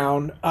nobody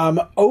around,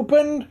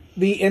 opened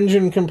the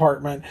engine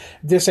compartment,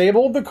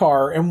 disabled the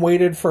car, and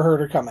waited for her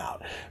to come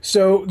out.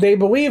 So they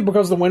believe,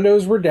 because the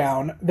windows were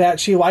down, that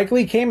she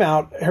likely came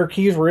out, her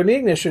keys were in the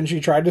ignition,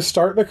 she tried to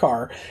start the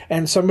car,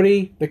 and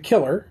somebody, the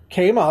killer,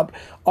 came up,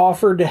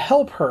 offered to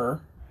help her,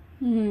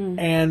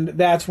 and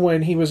that's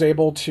when he was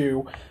able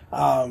to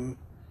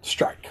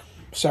strike.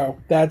 So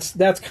that's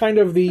kind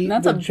of the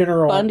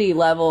general Bundy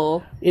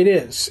level. It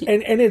is,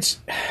 and it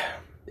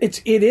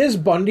is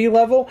Bundy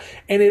level,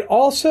 and it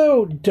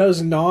also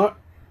does not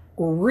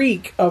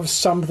reek of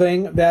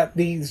something that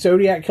the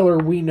Zodiac Killer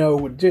we know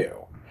would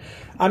do.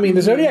 I mean,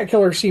 the Zodiac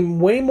Killer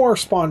seemed way more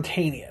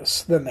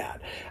spontaneous than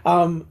that.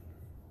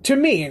 To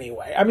me,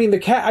 anyway. I mean,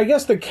 I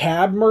guess the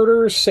cab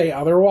murders say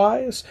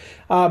otherwise,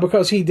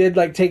 because he did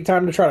take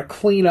time to try to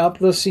clean up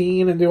the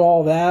scene and do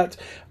all that.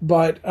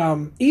 But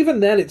even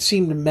then, it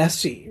seemed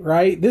messy,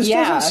 right? This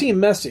doesn't seem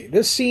messy.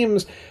 This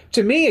seems,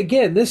 to me,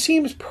 again, this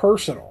seems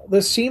personal.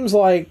 This seems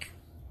like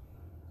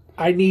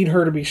I need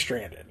her to be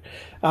stranded,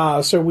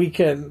 so I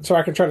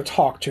can try to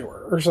talk to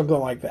her or something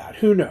like that.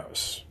 Who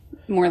knows?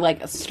 More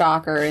like a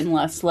stalker and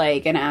less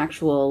like an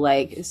actual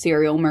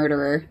serial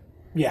murderer.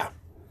 Yeah.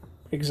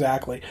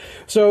 Exactly.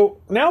 So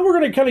now we're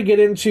going to kind of get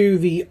into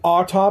the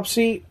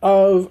autopsy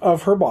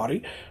of her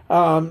body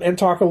and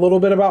talk a little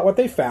bit about what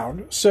they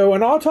found. So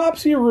an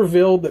autopsy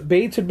revealed that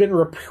Bates had been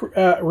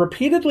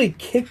repeatedly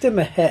kicked in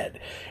the head,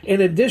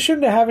 in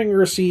addition to having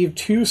received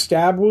 2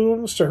 stab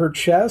wounds to her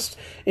chest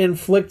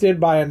inflicted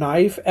by a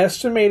knife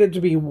estimated to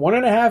be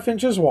 1.5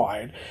 inches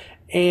wide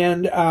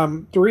and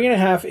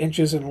 3.5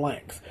 inches in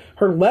length.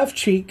 Her left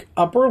cheek,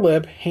 upper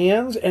lip,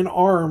 hands, and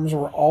arms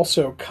were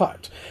also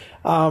cut.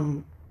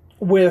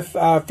 with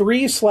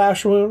 3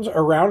 slash wounds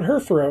around her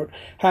throat,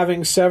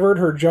 having severed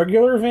her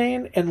jugular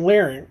vein and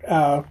larynx.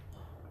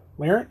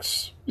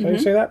 Larynx? Did I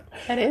say that?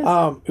 That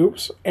is.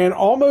 Oops. And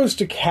almost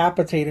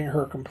decapitating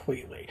her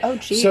completely. Oh,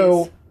 jeez.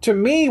 So, to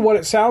me, what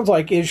it sounds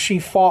like is she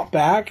fought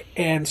back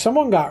and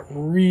someone got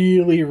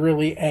really,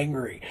 really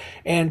angry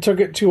and took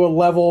it to a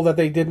level that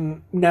they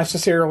didn't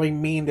necessarily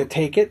mean to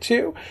take it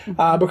to.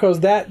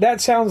 Because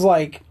that sounds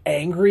like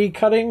angry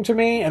cutting to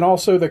me. And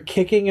also the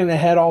kicking in the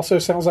head also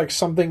sounds like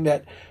something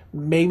that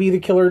maybe the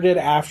killer did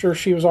after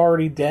she was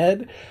already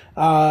dead.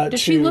 Does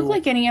she look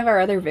like any of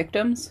our other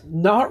victims?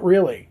 Not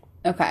really.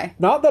 Okay.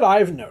 Not that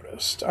I've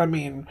noticed. I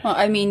mean... Well,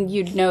 I mean,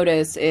 you'd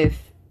notice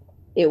if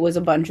it was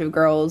a bunch of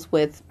girls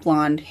with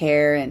blonde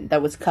hair and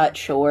that was cut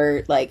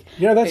short, like...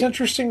 Yeah, that's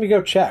interesting to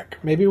go check.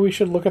 Maybe we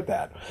should look at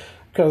that.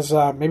 Because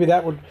maybe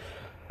that would...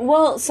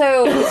 Well,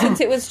 so,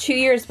 since it was 2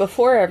 years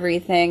before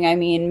everything, I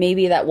mean,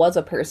 maybe that was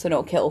a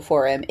personal kill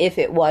for him, if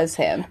it was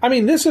him. I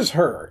mean, this is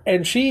her,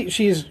 and she's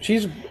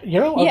a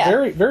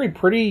very, very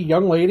pretty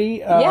young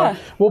lady.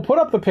 We'll put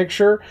up the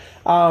picture.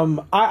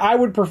 I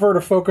would prefer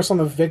to focus on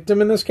the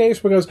victim in this case,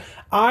 because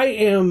I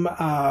am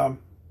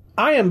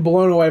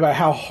blown away by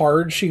how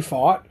hard she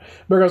fought,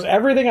 because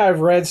everything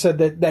I've read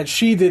said that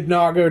she did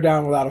not go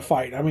down without a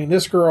fight. I mean,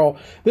 this girl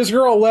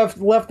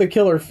left the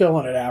killer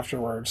feeling it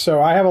afterwards.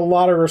 So I have a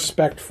lot of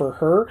respect for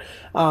her.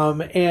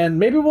 And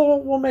maybe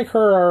we'll make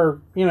her our,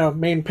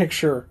 main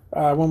picture,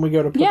 when we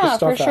go to put the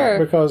stuff out. Sure.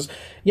 Because,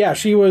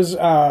 she was,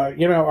 a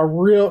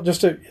real,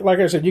 like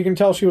I said, you can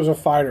tell she was a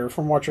fighter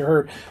from what you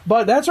heard.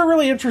 But that's a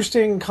really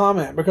interesting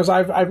comment, because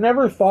I've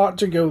never thought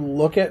to go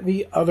look at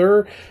the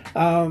other,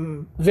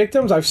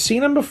 victims. I've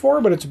seen them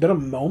before, but it's been a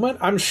moment.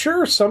 I'm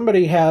sure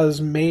somebody has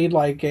made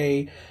like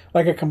a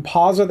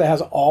composite that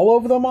has all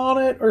of them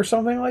on it or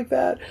something like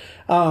that.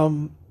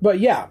 But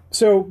yeah,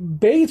 so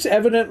Bates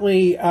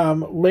evidently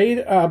laid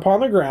upon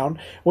the ground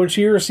when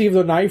she received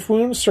the knife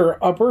wounds to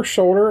her upper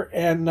shoulder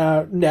and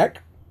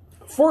neck.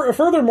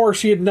 Furthermore,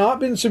 she had not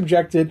been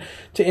subjected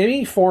to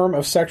any form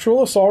of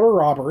sexual assault or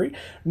robbery.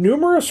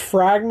 Numerous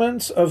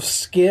fragments of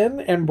skin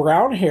and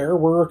brown hair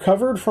were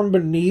recovered from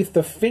beneath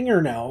the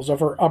fingernails of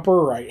her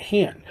upper right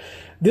hand.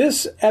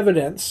 This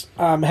evidence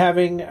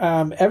having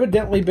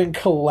evidently been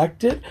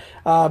collected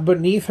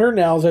beneath her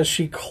nails as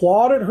she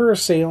clawed at her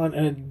assailant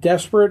in a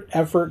desperate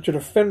effort to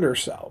defend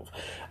herself.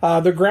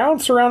 The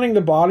ground surrounding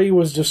the body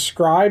was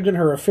described in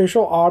her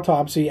official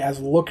autopsy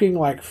as looking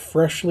like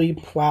freshly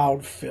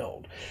plowed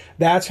field.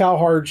 That's how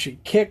hard she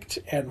kicked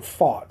and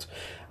fought.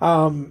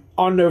 On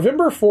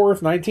November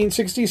 4th,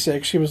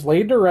 1966, she was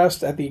laid to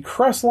rest at the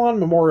Crestlawn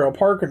Memorial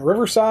Park in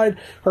Riverside.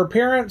 Her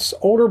parents,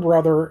 older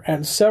brother,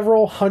 and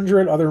several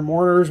hundred other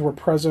mourners were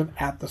present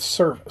at the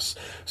service.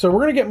 So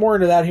we're going to get more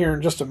into that here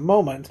in just a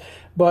moment.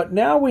 But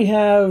now we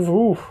have...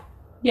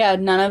 Yeah,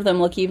 none of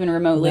them look even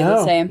remotely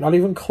the same. Not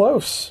even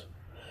close.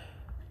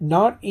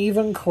 Not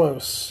even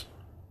close.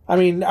 I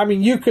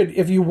mean, you could,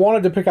 if you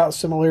wanted to pick out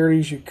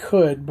similarities, you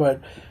could,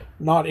 but...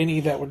 not any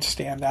that would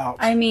stand out.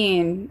 I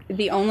mean,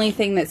 the only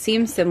thing that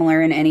seems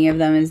similar in any of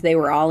them is they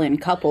were all in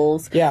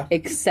couples. Yeah.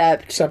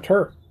 Except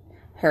her.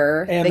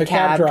 And the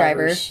cab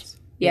drivers.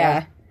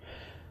 Yeah.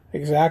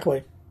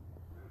 Exactly.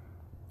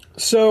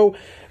 So,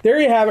 there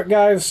you have it,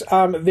 guys.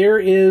 There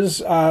is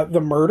the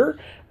murder.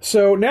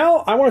 So,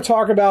 now I want to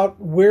talk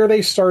about where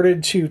they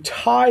started to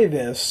tie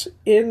this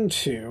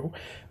into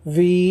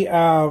the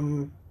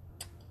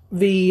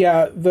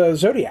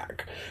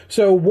Zodiac.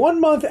 So 1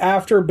 month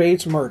after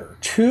Bates' murder,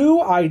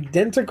 2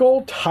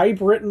 identical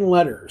typewritten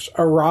letters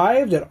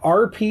arrived at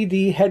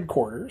RPD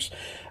headquarters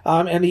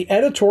and the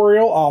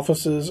editorial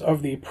offices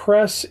of the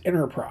Press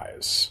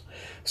Enterprise.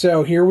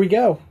 So here we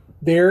go.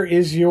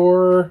 There's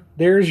your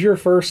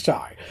first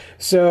tie.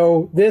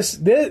 So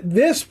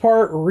this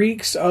part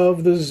reeks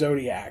of the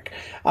Zodiac.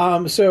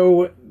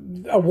 So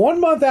 1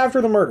 month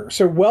after the murder,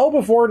 so well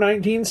before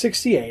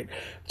 1968,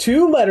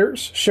 2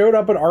 letters showed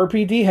up at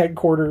RPD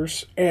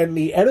headquarters and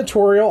the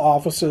editorial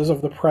offices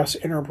of the Press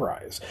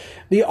Enterprise.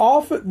 The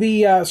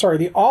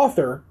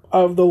author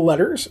of the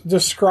letters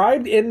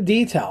described in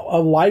detail a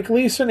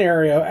likely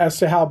scenario as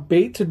to how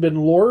Bates had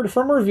been lured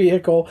from her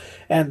vehicle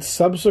and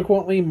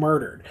subsequently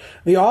murdered.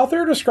 The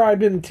author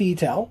described in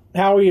detail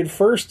how he had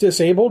first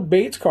disabled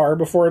Bates' car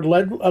before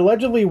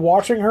allegedly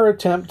watching her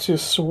attempt to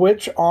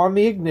switch on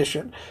the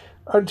ignition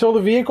until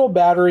the vehicle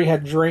battery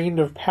had drained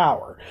of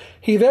power.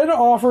 He then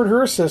offered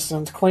her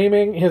assistance,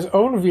 claiming his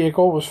own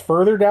vehicle was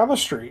further down the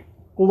street,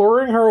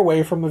 luring her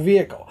away from the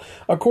vehicle.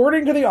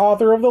 According to the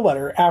author of the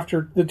letter,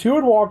 after the two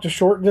had walked a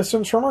short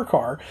distance from her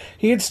car,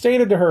 he had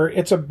stated to her,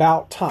 "It's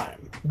about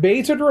time."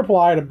 Bates had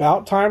replied,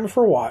 "About time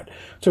for what?"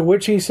 To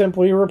which he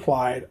simply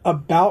replied,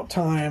 "About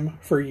time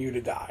for you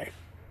to die."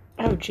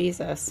 Oh,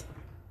 Jesus.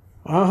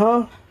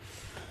 Uh-huh.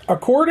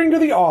 According to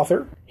the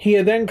author, he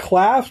had then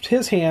clasped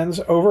his hands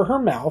over her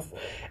mouth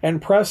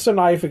and pressed a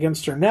knife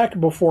against her neck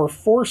before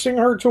forcing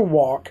her to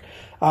walk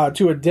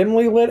to a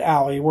dimly lit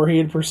alley where he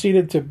had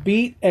proceeded to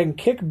beat and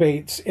kick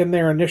Bates in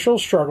their initial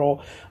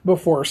struggle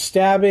before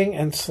stabbing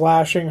and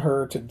slashing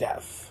her to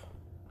death.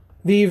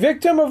 The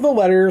victim of the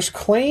letters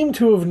claimed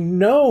to have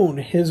known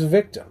his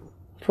victim,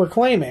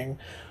 proclaiming,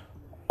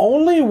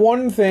 "Only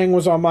one thing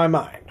was on my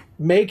mind,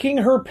 making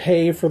her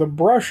pay for the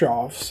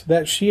brush-offs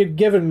that she had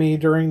given me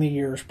during the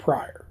years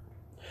prior."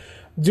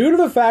 Due to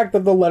the fact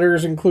that the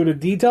letters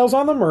included details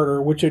on the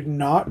murder which had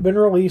not been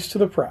released to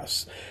the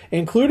press,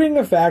 including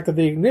the fact that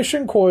the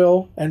ignition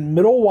coil and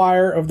middle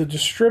wire of the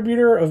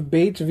distributor of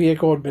Bates'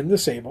 vehicle had been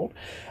disabled,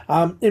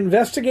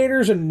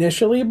 investigators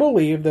initially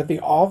believed that the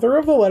author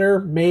of the letter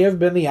may have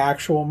been the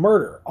actual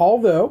murderer,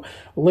 although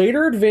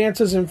later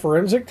advances in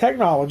forensic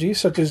technology,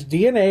 such as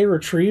DNA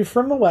retrieved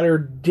from the letter,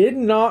 did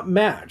not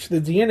match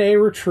the DNA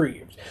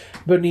retrieved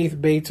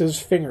beneath Bates'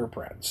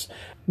 fingerprints,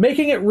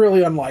 making it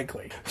really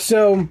unlikely.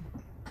 So,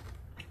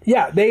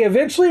 yeah, they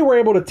eventually were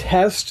able to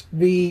test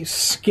the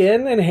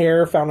skin and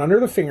hair found under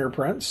the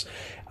fingerprints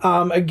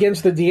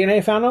against the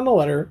DNA found on the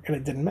letter, and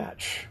it didn't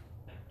match.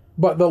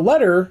 But the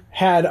letter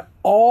had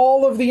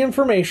all of the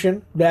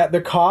information that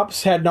the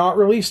cops had not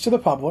released to the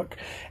public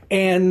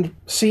and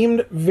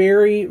seemed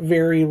very,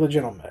 very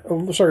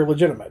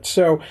legitimate.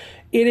 So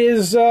it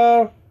is,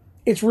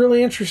 it's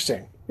really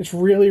interesting. It's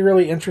really,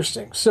 really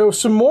interesting. So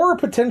some more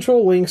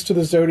potential links to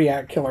the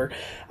Zodiac Killer.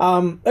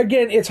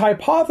 Again, it's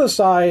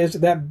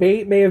hypothesized that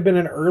Bate may have been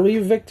an early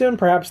victim,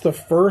 perhaps the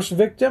first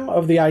victim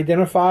of the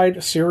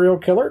identified serial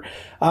killer,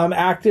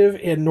 active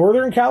in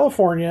Northern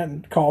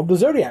California, called the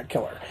Zodiac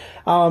Killer.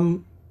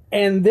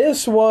 And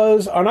this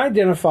was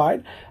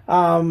unidentified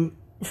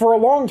for a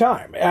long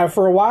time.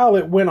 For a while,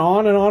 it went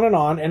on and on and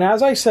on. And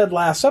as I said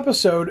last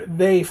episode,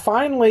 they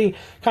finally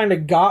kind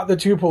of got the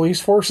two police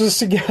forces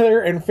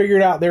together and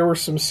figured out there were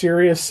some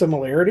serious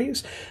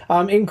similarities,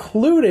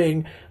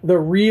 including the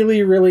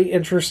really, really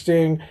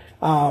interesting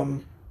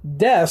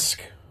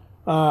desk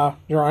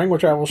drawing,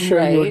 which I will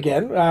show you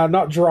again.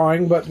 Not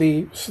drawing, but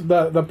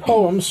the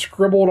poem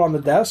scribbled on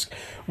the desk,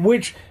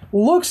 which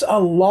looks a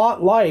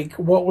lot like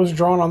what was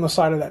drawn on the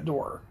side of that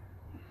door.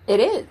 It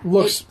is.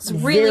 Looks it's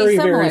really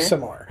very, very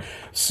similar.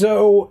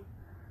 So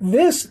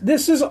this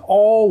is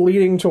all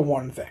leading to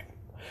one thing.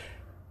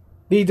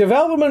 The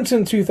developments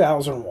in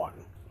 2001.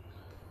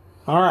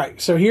 All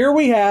right, so here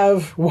we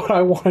have what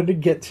I wanted to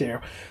get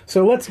to.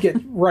 So let's get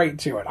right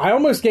to it. I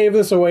almost gave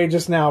this away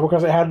just now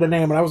because it had the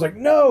name, and I was like,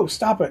 no,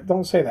 stop it.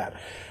 Don't say that.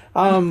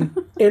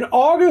 In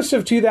August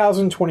of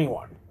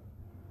 2021,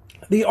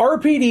 the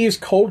RPD's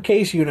Cold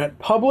Case Unit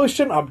published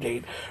an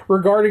update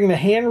regarding the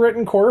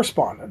handwritten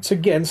correspondence,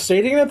 again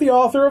stating that the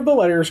author of the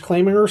letters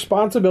claiming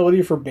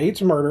responsibility for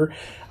Bates' murder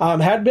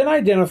had been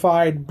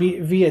identified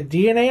via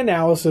DNA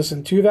analysis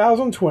in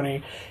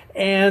 2020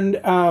 and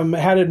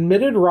had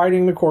admitted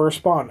writing the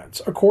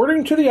correspondence.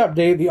 According to the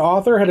update, the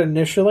author had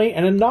initially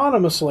and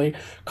anonymously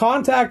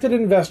contacted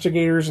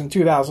investigators in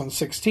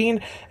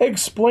 2016,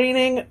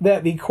 explaining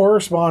that the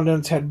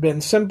correspondence had been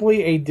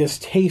simply a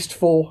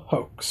distasteful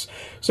hoax.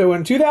 So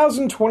in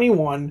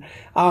 2021,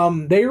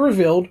 they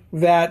revealed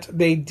that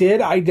they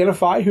did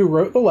identify who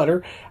wrote the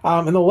letter,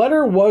 and the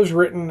letter was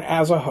written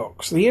as a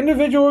hoax. The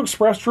individual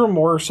expressed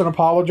remorse and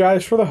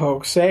apologized for the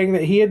hoax, saying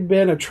that he had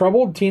been a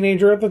troubled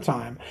teenager at the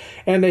time,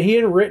 and that he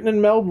had written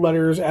and mailed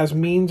letters as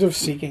means of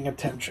seeking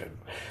attention.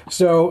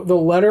 So the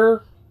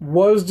letter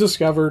was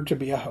discovered to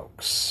be a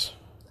hoax.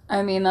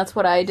 I mean, that's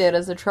what I did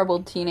as a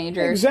troubled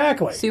teenager.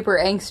 Exactly. Super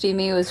angsty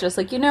me was just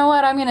like, you know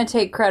what? I'm going to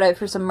take credit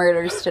for some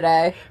murders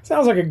today.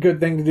 Sounds like a good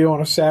thing to do on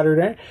a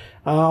Saturday.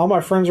 All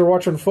my friends are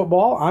watching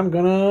football. I'm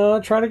going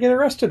to try to get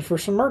arrested for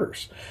some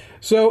murders.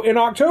 So in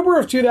October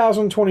of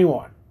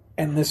 2021,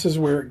 and this is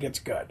where it gets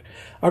good,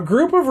 a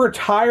group of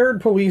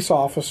retired police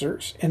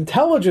officers,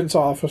 intelligence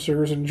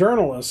officers, and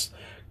journalists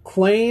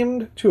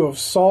claimed to have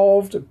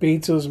solved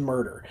Bates'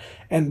 murder.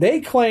 And they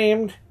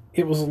claimed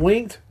it was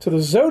linked to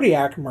the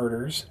Zodiac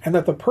murders, and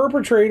that the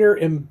perpetrator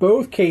in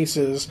both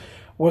cases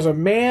was a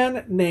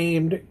man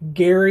named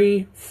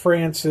Gary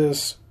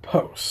Francis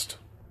Post.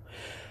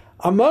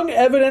 Among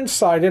evidence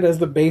cited as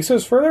the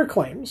basis for their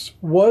claims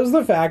was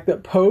the fact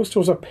that Post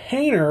was a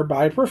painter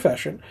by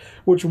profession,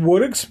 which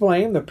would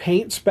explain the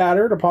paint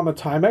spattered upon the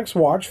Timex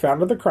watch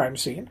found at the crime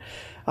scene,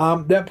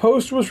 that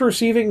Post was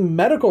receiving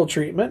medical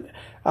treatment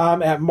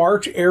at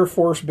March Air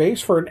Force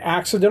Base for an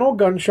accidental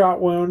gunshot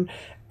wound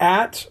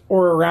at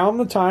or around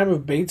the time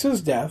of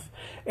Bates' death,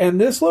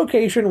 and this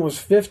location was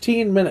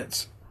 15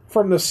 minutes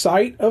from the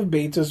site of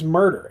Bates'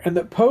 murder, and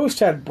that Post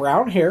had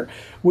brown hair,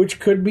 which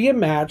could be a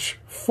match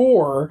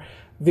for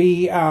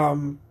the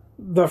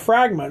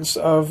fragments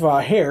of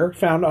hair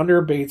found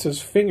under Bates'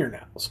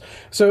 fingernails.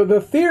 So the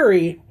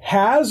theory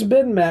has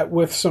been met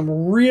with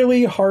some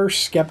really harsh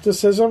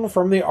skepticism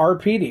from the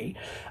RPD.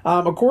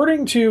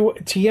 According to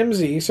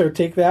TMZ, so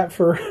take that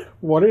for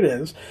what it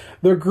is.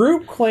 The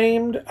group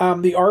claimed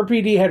the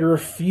RPD had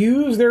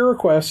refused their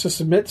request to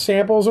submit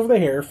samples of the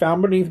hair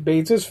found beneath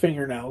Bates's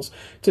fingernails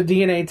to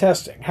DNA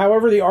testing.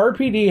 However, the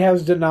RPD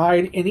has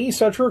denied any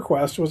such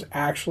request was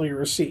actually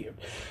received.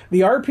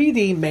 The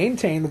RPD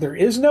maintained that there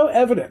is no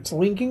evidence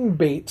linking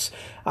Bates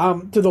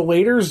to the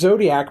later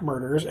Zodiac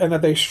murders, and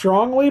that they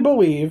strongly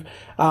believe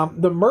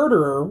the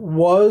murderer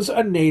was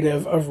a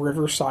native of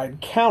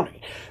Riverside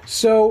County.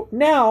 So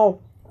now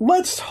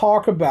let's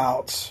talk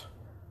about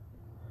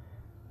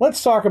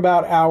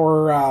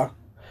our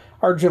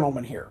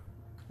gentleman here,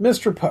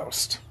 Mr.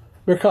 Post,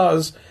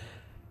 because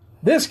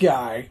this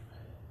guy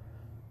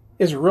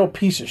is a real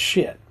piece of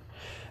shit.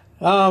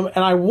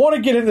 And I want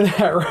to get into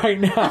that right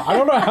now. I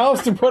don't know how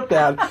else to put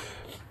that,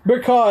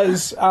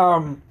 because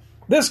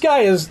this guy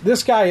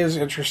is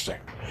interesting.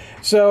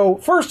 So,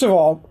 first of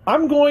all,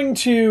 I'm going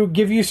to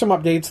give you some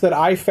updates that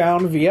I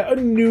found via a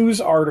news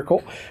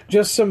article,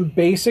 just some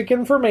basic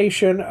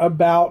information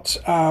about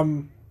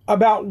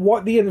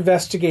what the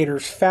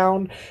investigators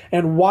found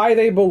and why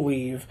they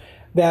believe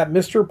that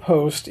Mr.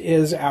 Post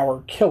is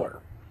our killer.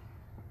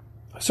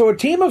 So a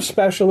team of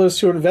specialists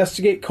who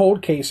investigate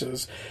cold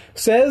cases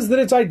says that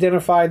it's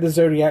identified the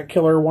Zodiac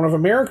Killer, one of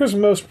America's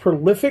most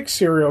prolific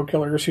serial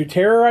killers who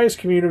terrorized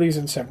communities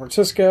in San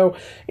Francisco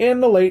in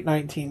the late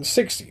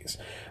 1960s.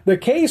 The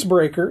Case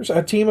Breakers,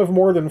 a team of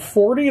more than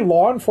 40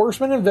 law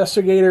enforcement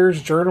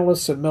investigators,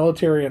 journalists, and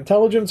military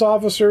intelligence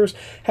officers,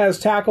 has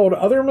tackled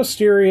other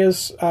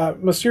mysterious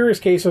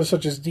cases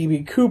such as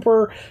D.B.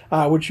 Cooper,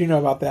 which you know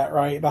about that,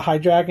 right? The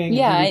hijacking.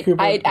 Yeah, D.B.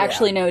 Cooper. I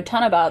actually know a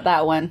ton about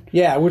that one.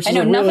 Yeah, which I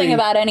know nothing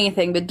about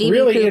anything, but D.B.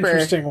 really Cooper.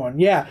 Interesting one.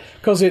 Yeah,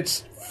 because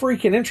it's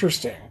freaking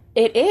interesting.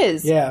 It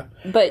is. Yeah.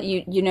 But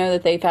you know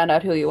that they found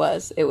out who he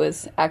was. It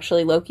was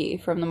actually Loki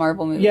from the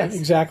Marvel movies. Yeah,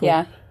 exactly.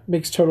 Yeah.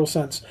 Makes total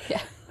sense.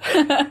 Yeah.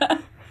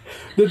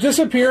 The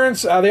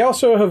disappearance, they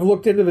also have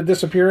looked into the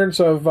disappearance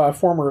of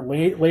former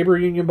labor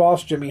union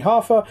boss Jimmy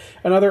Hoffa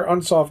and other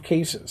unsolved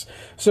cases.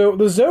 So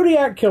the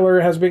Zodiac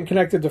Killer has been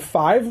connected to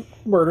 5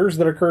 murders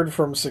that occurred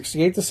from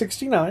 68 to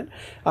 69,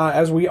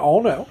 as we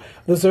all know.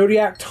 The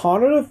Zodiac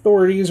taunted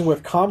authorities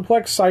with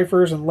complex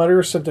ciphers and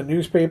letters sent to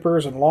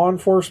newspapers and law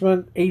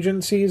enforcement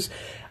agencies.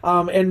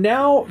 And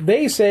now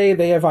they say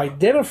they have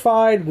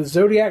identified the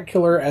Zodiac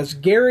Killer as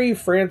Gary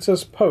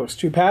Francis Post,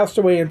 who passed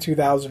away in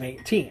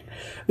 2018.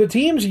 The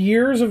team's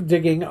years of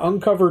digging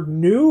uncovered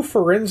new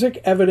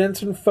forensic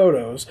evidence and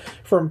photos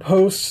from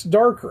Post's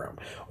darkroom.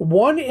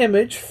 One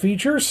image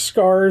features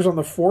scars on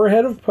the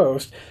forehead of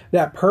Post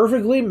that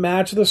perfectly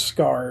match the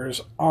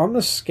scars on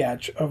the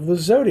sketch of the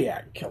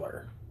Zodiac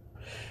Killer.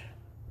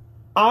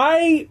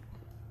 I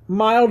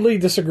mildly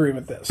disagree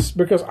with this,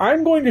 because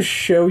I'm going to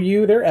show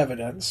you their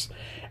evidence,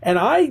 and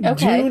I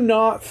do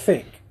not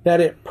think that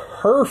it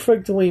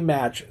perfectly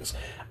matches.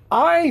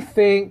 I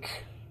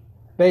think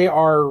they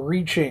are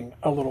reaching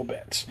a little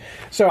bit.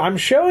 So I'm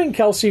showing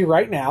Kelsey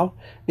right now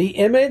the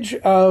image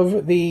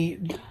of the...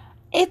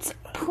 It's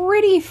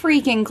pretty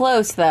freaking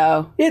close,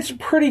 though. It's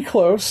pretty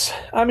close.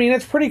 I mean,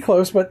 it's pretty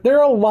close, but there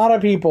are a lot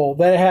of people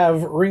that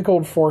have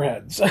wrinkled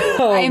foreheads.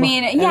 I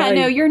mean, yeah,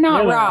 no, you're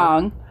not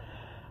wrong.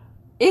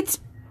 It's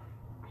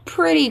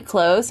pretty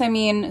close. I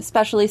mean,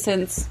 especially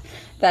since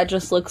that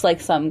just looks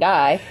like some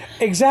guy.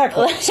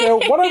 Exactly. So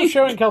what I'm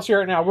showing Kelsey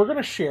right now, we're going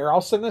to share.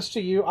 I'll send this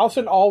to you. I'll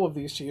send all of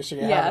these to you so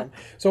you have them.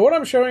 So what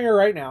I'm showing her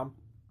right now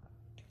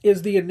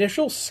is the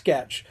initial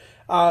sketch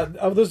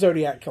of the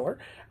Zodiac Killer,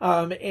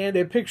 and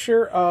a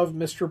picture of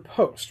Mr.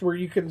 Post, where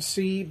you can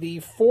see the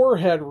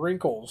forehead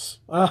wrinkles.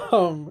 I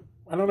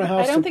don't know how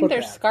else to put that. I don't think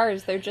they're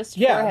scars. They're just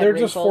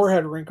just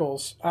forehead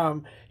wrinkles.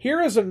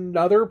 Here is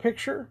another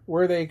picture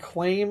where they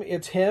claim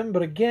it's him,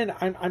 but again,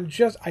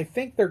 I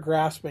think they're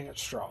grasping at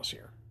straws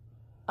here.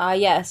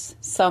 Yes,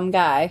 some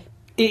guy.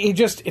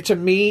 To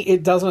me,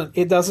 it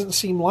doesn't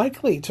seem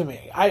likely to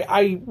me.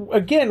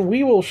 Again,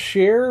 we will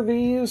share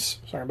these.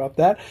 Sorry about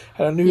that.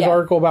 I had a news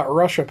article about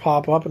Russia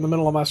pop up in the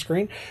middle of my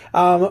screen.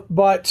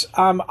 But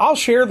I'll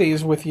share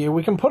these with you.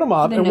 We can put them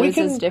up, and we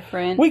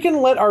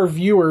can let our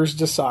viewers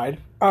decide.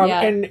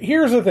 And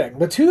here's the thing.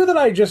 The 2 that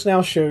I just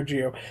now showed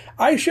you,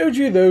 I showed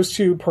you those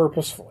 2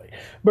 purposefully,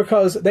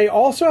 because they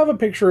also have a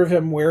picture of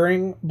him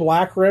wearing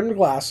black-rimmed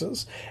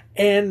glasses.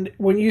 And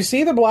when you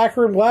see the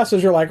black-rimmed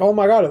glasses, you're like, oh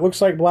my god, it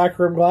looks like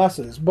black-rimmed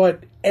glasses.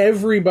 But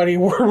everybody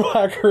wore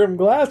black-rimmed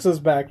glasses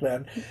back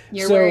then.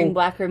 You're wearing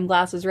black-rimmed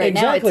glasses right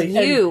now. It's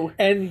you.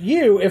 And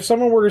you, if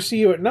someone were to see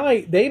you at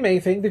night, they may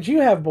think that you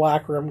have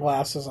black-rimmed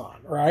glasses on,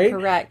 right?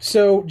 Correct.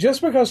 So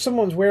just because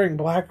someone's wearing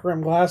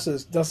black-rimmed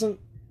glasses doesn't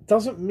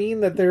mean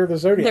that they're the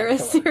Zodiac Killer. They're a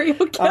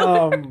serial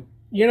killer.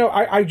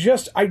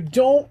 I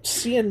don't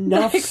see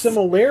enough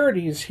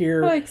similarities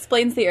here. It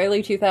explains the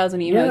early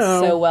 2000 emos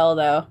so well,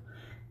 though.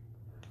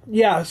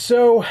 Yeah,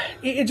 so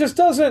it just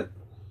doesn't...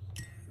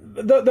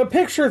 The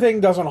picture thing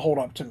doesn't hold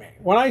up to me.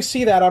 When I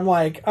see that, I'm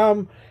like,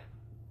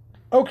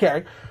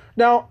 okay.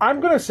 Now,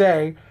 I'm going to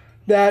say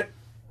that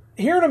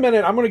here in a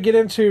minute, I'm going to get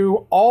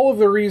into all of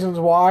the reasons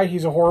why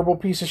he's a horrible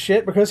piece of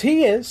shit, because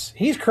he is.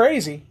 He's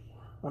crazy.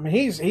 I mean,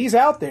 he's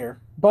out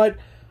there. But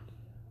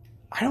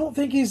I don't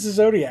think he's the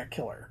Zodiac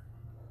Killer.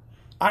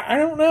 I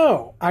don't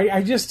know.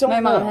 I just don't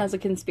know. My mom has a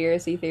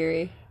conspiracy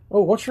theory.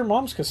 Oh, what's your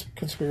mom's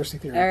conspiracy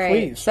theory? All right.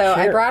 Please. So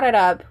share. I brought it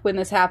up when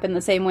this happened the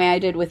same way I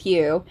did with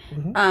you.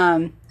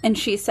 Mm-hmm. And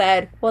she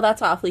said, well,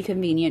 that's awfully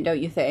convenient, don't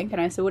you think?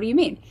 And I said, what do you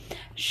mean?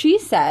 She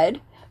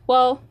said,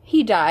 well,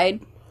 he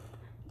died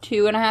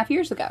 2.5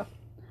 years ago.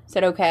 I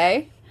said,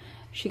 okay.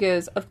 She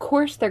goes, of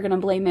course they're going to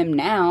blame him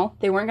now.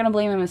 They weren't going to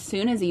blame him as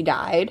soon as he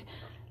died.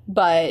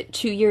 But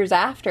 2 years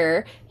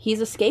after,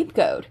 he's a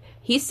scapegoat.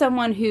 He's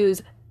someone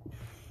who's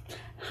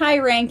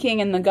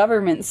high-ranking in the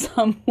government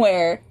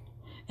somewhere.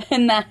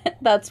 And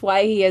that's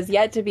why he has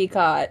yet to be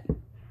caught.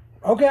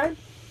 Okay.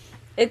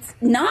 It's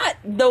not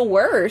the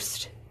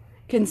worst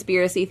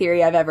conspiracy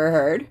theory I've ever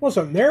heard.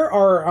 Listen, there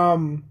are,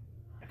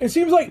 it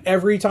seems like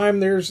every time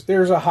there's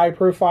a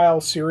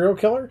high-profile serial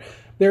killer,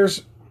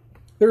 there's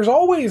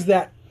always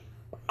that.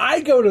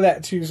 I go to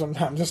that too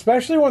sometimes,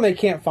 especially when they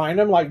can't find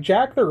him, like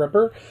Jack the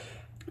Ripper.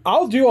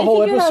 I'll do a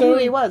whole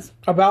episode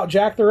about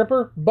Jack the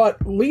Ripper,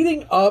 but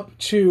leading up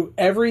to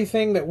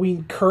everything that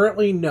we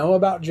currently know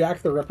about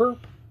Jack the Ripper,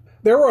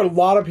 there were a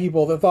lot of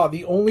people that thought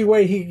the only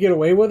way he could get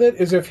away with it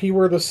is if he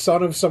were the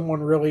son of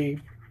someone really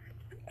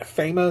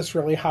famous,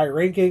 really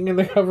high-ranking in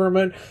the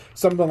government,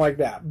 something like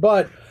that.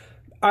 But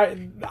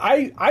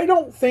I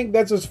don't think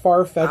that's as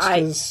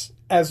far-fetched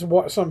as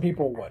what some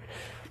people would.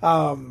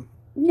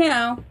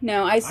 No.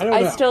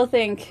 I still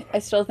think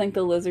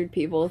the lizard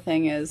people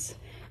thing is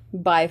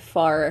by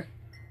far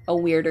a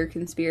weirder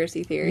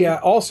conspiracy theory. Yeah,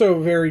 also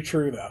very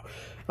true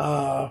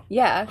though.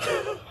 Yeah,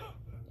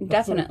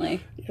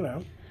 definitely. You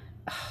know.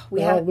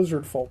 We have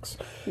lizard folks.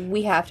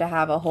 We have to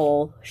have a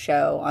whole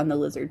show on the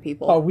lizard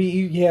people. Oh,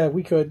 we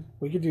could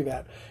do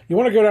that. You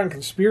want to go down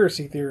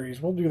conspiracy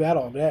theories? We'll do that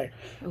all day.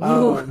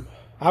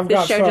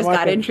 This show just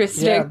got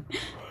interesting. Yeah.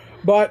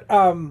 But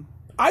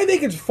I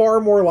think it's far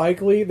more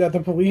likely that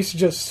the police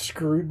just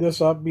screwed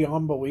this up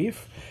beyond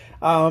belief,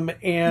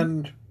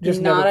 and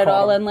just not never at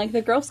all caught him. unlike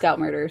the Girl Scout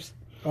murders.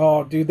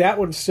 Oh, dude, that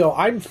one's still.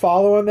 I'm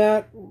following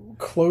that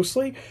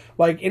closely.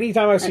 Like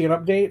anytime I see an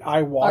update,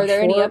 I watch. Are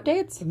there any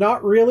updates?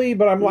 Not really,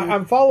 but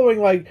I'm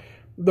following like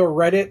the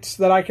Reddits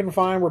that I can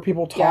find where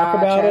people talk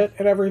about it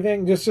and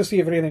everything, just to see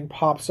if anything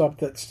pops up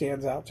that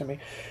stands out to me.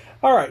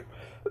 All right,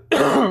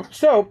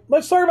 so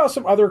let's talk about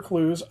some other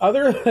clues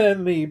other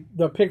than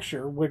the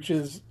picture, which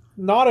is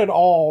not at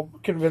all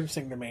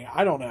convincing to me.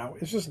 I don't know.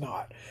 It's just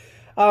not.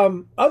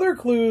 Other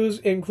clues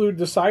include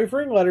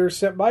deciphering letters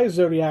sent by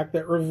Zodiac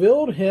that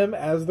revealed him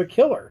as the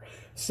killer,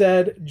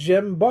 said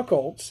Jim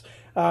Buchholz,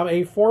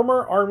 a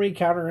former Army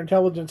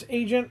counterintelligence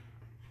agent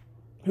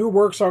who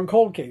works on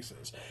cold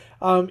cases.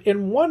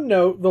 In one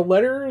note, the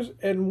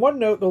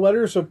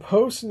letters of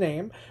Post's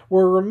name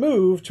were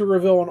removed to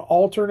reveal an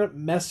alternate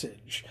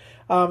message.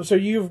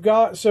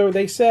 So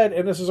they said,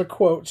 and this is a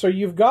quote, so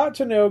you've got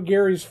to know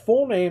Gary's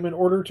full name in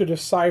order to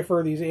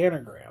decipher these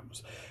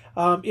anagrams.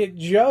 I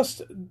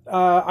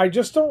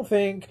just don't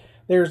think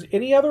there's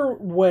any other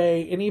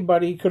way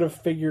anybody could have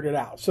figured it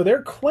out. So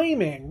they're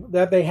claiming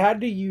that they had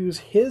to use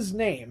his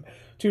name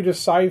to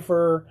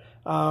decipher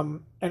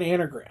an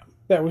anagram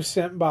that was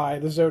sent by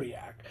the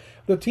Zodiac.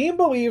 The team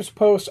believes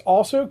Post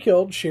also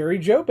killed Sherry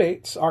Jo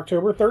Bates,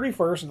 October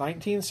 31st,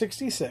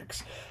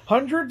 1966,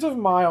 hundreds of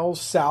miles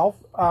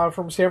south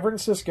from San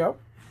Francisco,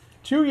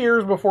 2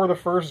 years before the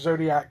first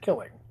Zodiac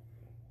killing.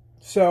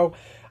 So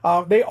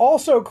they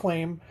also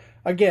claim,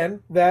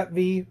 again, that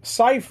the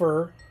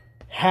cipher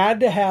had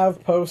to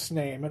have Post's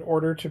name in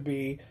order to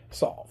be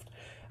solved.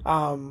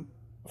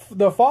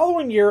 The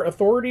following year,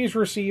 authorities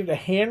received a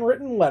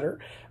handwritten letter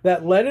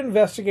that led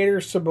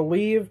investigators to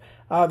believe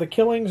the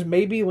killings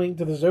may be linked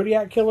to the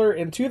Zodiac Killer.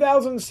 In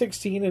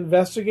 2016,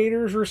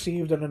 investigators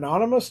received an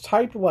anonymous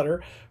typed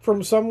letter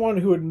from someone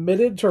who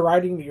admitted to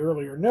writing the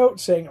earlier note,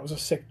 saying it was a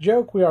sick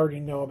joke. We already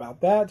know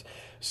about that.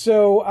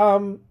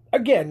 So,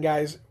 again,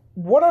 guys,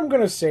 what I'm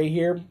going to say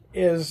here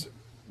is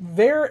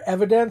their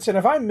evidence, and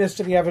if I missed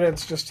any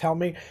evidence, just tell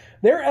me,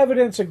 their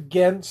evidence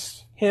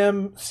against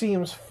him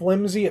seems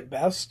flimsy at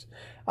best.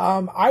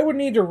 I would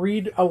need to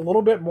read a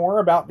little bit more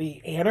about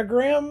the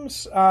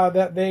anagrams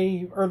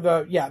the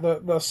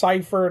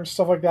cipher and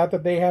stuff like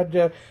that they had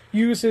to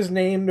use his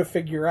name to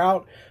figure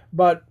out,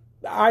 but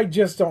I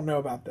just don't know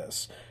about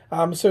this.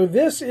 So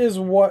this is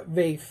what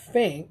they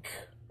think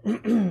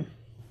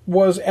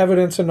was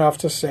evidence enough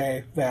to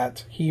say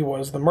that he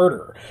was the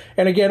murderer.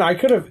 And again, I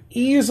could have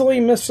easily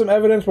missed some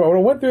evidence, but when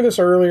I went through this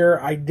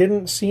earlier, I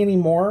didn't see any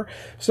more.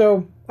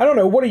 So, I don't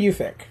know. What do you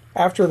think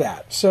after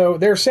that? So,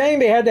 they're saying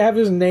they had to have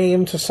his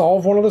name to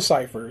solve one of the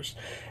ciphers,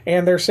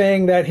 and they're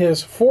saying that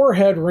his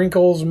forehead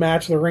wrinkles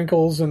match the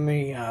wrinkles in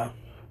the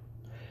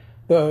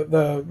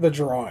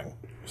drawing.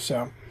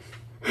 So.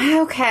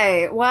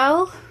 Okay,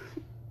 well,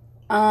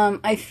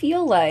 I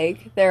feel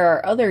like there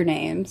are other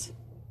names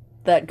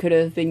that could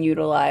have been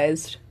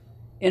utilized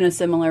in a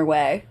similar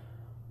way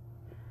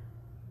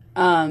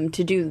to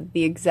do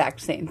the exact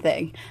same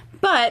thing.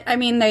 But, I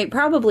mean, they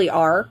probably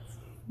are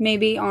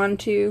maybe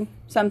onto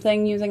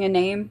something using a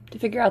name to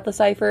figure out the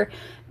cipher,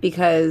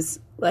 because,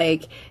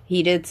 like,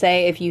 he did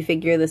say if you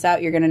figure this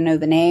out, you're going to know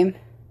the name.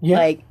 Yeah.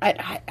 Like,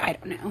 I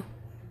don't know.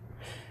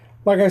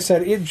 Like I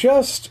said, it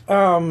just,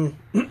 I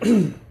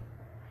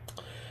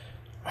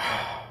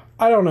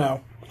don't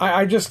know.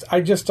 I just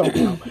don't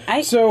know.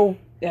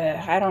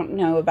 I don't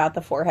know about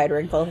the forehead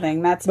wrinkle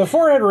thing. The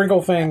forehead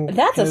wrinkle thing.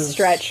 That's a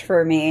stretch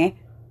for me.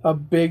 A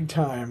big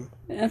time.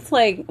 It's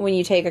like when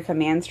you take a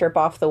command strip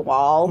off the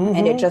wall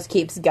and it just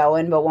keeps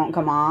going but won't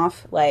come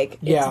off. Like,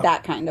 it's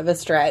that kind of a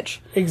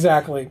stretch.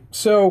 Exactly.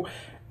 So,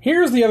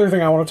 here's the other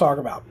thing I want to talk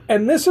about.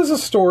 And this is a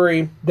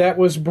story that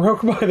was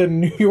broke by the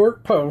New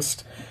York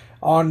Post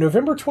on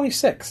November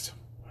 26th.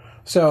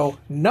 So,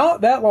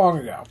 not that long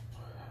ago.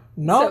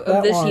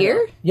 This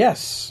year?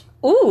 Yes.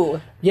 Ooh.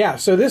 Yeah,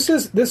 so this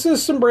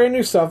is some brand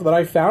new stuff that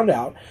I found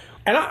out.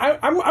 And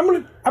I'm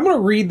gonna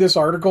read this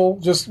article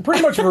just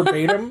pretty much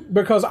verbatim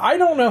because I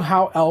don't know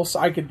how else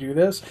I could do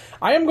this.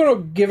 I am going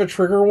to give a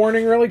trigger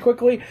warning really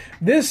quickly.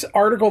 This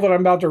article that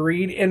I'm about to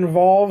read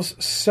involves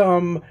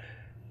some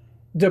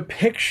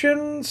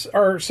depictions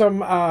or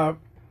some. I'm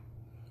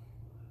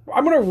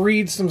going to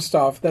read some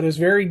stuff that is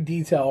very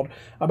detailed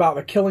about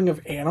the killing of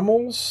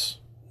animals.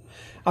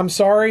 I'm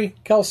sorry,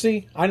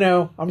 Kelsey. I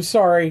know. I'm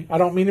sorry. I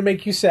don't mean to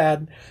make you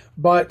sad,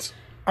 but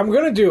I'm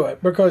going to do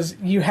it because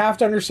you have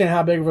to understand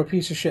how big of a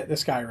piece of shit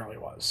this guy really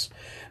was.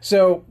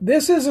 So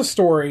this is a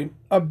story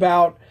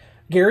about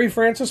Gary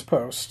Francis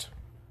Post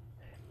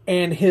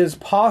and his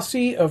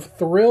posse of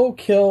thrill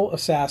kill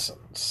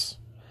assassins.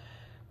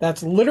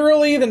 That's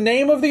literally the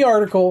name of the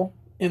article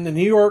in the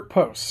New York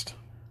Post.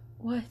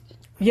 What?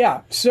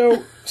 Yeah.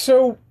 So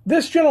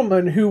this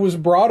gentleman who was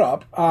brought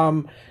up,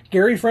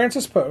 Gary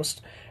Francis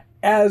Post,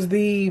 as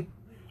the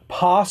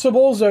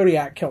possible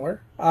Zodiac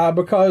Killer,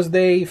 because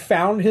they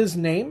found his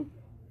name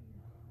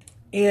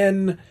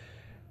in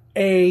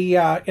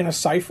a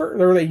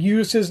cipher, or they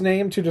used his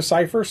name to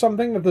decipher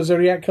something that the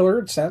Zodiac Killer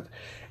had sent.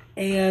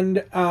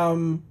 And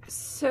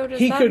so does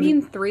that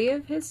mean 3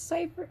 of his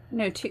cipher?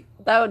 No, 2.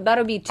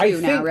 That'll be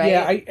 2 now,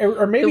 right? Yeah,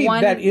 or maybe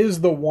that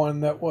is the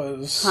one that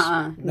was.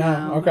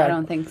 No, okay. I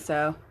don't think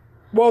so.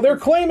 Well, they're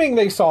claiming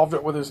they solved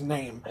it with his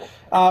name.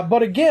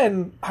 But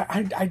again,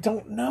 I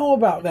don't know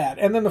about that.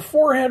 And then the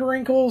forehead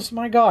wrinkles,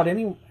 my God,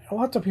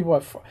 lots of people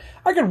have.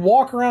 I could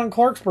walk around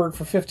Clarksburg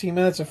for 15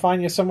 minutes and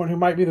find you someone who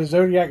might be the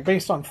Zodiac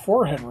based on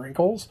forehead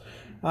wrinkles.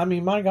 I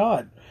mean, my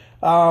God.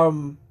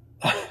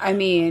 I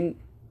mean,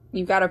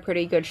 you've got a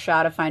pretty good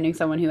shot of finding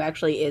someone who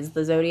actually is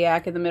the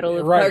Zodiac in the middle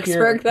of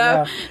Clarksburg,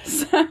 though.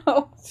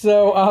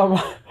 Yeah.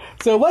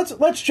 So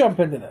let's jump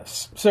into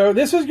this. So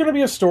this is going to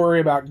be a story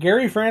about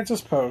Gary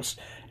Francis Post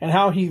and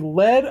how he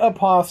led a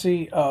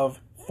posse of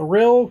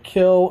thrill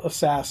kill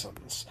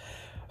assassins.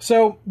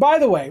 So, by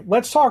the way,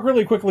 let's talk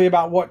really quickly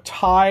about what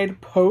tied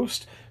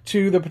Post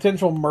to the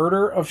potential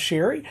murder of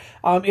Sherry.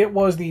 It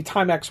was the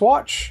Timex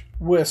watch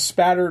with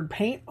spattered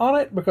paint on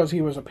it because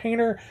he was a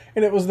painter,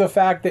 and it was the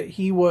fact that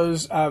he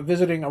was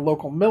visiting a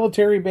local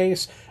military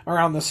base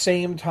around the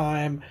same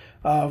time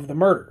of the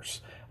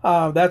murders.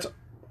 That's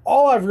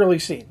all I've really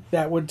seen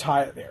that would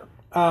tie it there.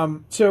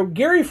 So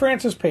Gary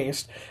Francis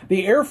Post,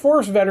 the Air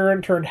Force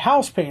veteran turned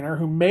house painter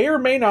who may or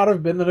may not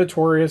have been the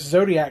notorious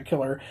Zodiac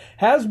Killer,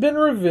 has been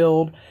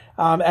revealed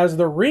as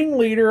the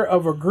ringleader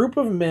of a group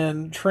of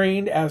men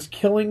trained as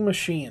killing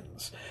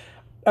machines.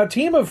 A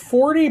team of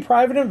 40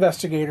 private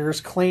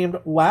investigators claimed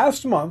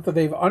last month that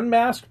they've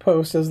unmasked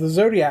Post as the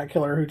Zodiac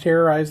Killer who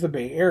terrorized the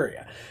Bay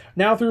Area.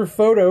 Now through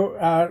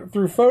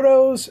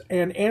photos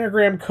and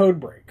anagram code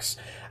breaks.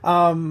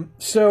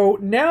 So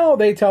now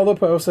they tell the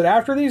Post that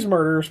after these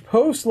murders,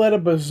 Post led a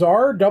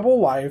bizarre double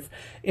life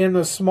in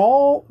the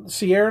small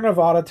Sierra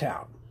Nevada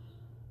town.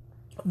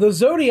 The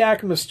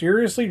Zodiac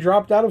mysteriously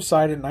dropped out of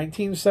sight in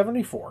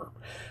 1974.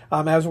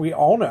 As we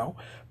all know,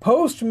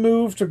 Post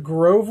moved to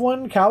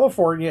Groveland,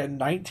 California in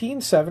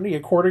 1970,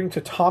 according to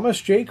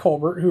Thomas J.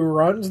 Colbert, who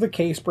runs the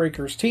Case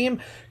Breakers team,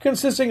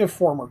 consisting of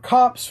former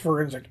cops,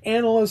 forensic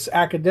analysts,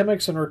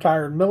 academics, and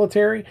retired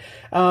military,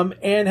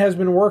 and has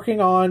been working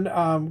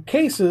on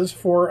cases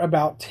for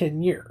about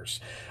 10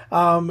 years.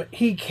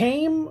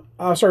 Working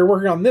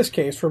on this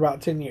case for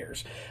about 10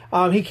 years.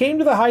 He came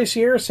to the High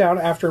Sierra Sound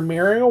after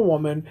marrying a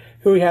woman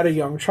who he had a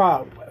young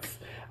child with.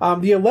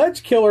 The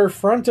alleged killer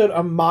fronted as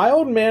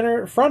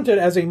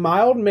a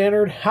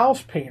mild-mannered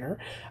house painter,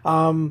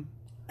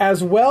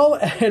 as well,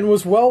 and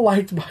was well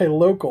liked by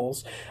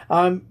locals.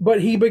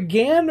 But he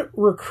began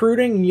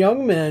recruiting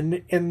young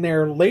men in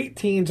their late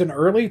teens and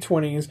early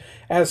 20s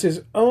as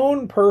his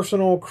own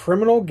personal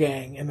criminal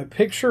gang in the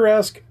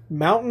picturesque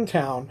mountain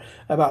town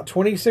about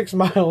 26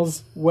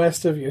 miles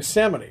west of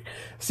Yosemite.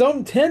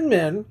 Some 10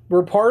 men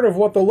were part of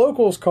what the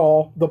locals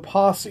call the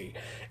posse,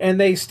 and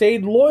they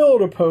stayed loyal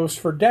to Post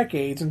for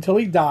decades until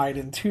he died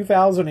in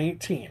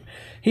 2018.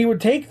 He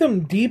would take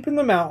them deep in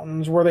the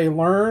mountains where they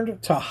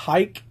learned to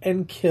hike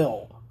and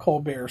kill,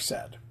 Colbert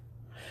said.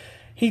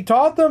 He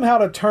taught them how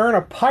to turn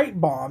a pipe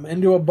bomb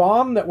into a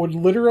bomb that would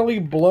literally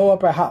blow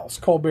up a house,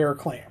 Colbert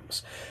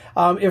claims.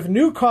 If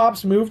new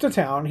cops moved to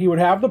town, he would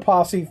have the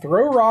posse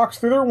throw rocks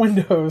through their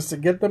windows to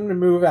get them to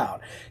move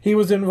out. He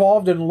was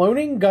involved in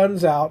loaning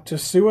guns out to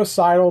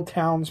suicidal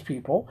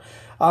townspeople.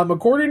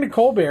 According to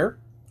Colbert,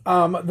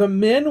 the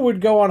men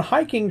would go on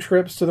hiking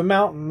trips to the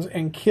mountains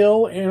and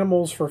kill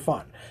animals for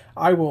fun.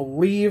 I will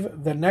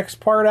leave the next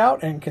part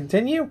out and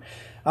continue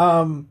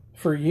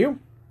for you.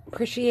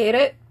 Appreciate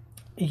it.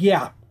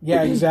 Yeah,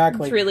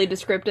 exactly. It's really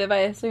descriptive, I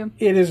assume.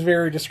 It is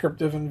very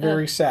descriptive and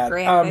very sad.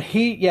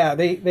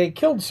 They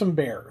killed some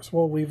bears.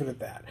 We'll leave it at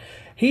that.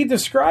 He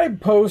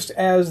described Post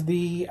as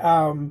the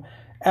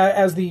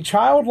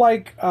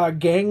childlike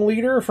gang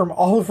leader from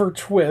Oliver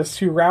Twist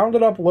who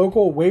rounded up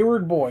local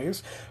wayward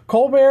boys.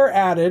 Colbert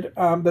added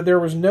that there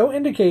was no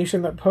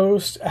indication that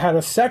Post had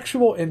a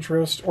sexual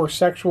interest or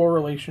sexual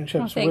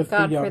relationships with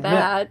the young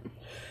men.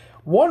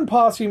 One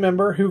posse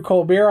member, who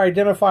Colbert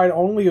identified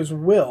only as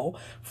Will,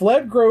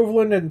 fled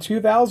Groveland in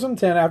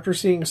 2010 after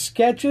seeing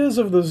sketches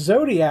of the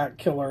Zodiac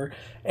Killer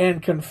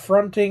and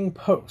confronting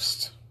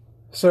Post.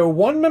 So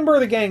one member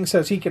of the gang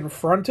says he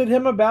confronted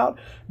him about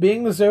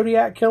being the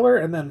Zodiac Killer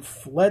and then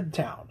fled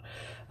town.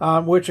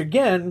 Which,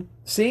 again,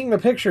 seeing the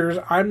pictures,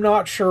 I'm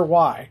not sure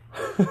why.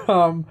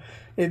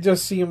 It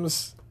just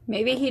seems...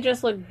 Maybe he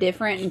just looked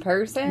different in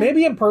person?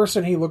 Maybe in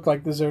person he looked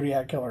like the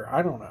Zodiac Killer.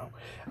 I don't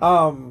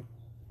know.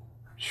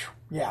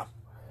 Yeah.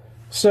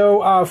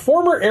 So,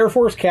 former Air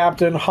Force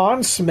Captain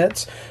Hans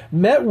Smits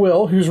met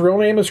Will, whose real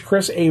name is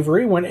Chris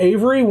Avery, when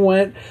Avery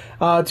went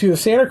to the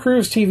Santa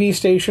Cruz TV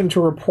station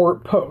to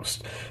report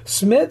Post.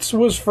 Smits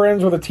was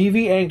friends with a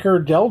TV anchor,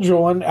 Del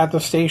Julin, at the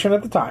station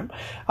at the time.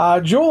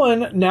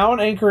 Julin, now an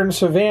anchor in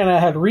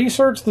Savannah, had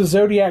researched the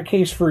Zodiac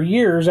case for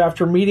years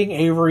after meeting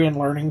Avery and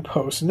learning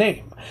Post's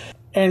name,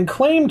 and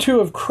claimed to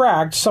have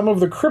cracked some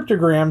of the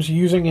cryptograms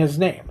using his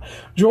name.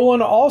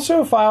 Julin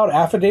also filed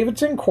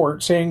affidavits in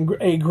court saying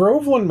a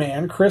Groveland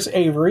man, Chris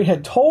Avery,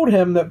 had told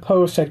him that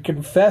Post had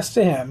confessed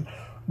to him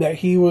that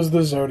he was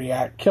the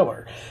Zodiac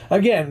Killer.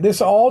 Again,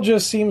 this all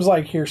just seems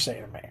like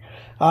hearsay to me.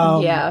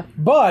 Yeah.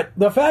 But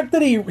the fact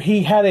that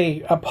he had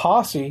a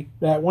posse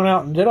that went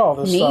out and did all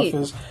this stuff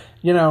is...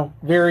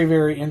 very,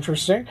 very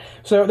interesting.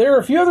 So there are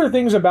a few other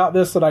things about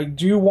this that I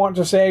do want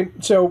to say.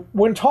 So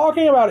when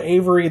talking about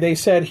Avery, they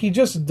said he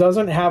just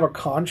doesn't have a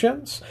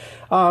conscience.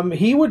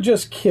 He would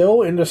just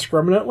kill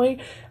indiscriminately.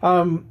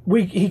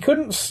 He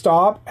couldn't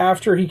stop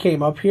after he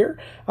came up here.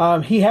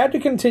 He had to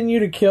continue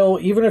to kill,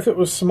 even if it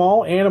was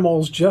small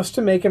animals, just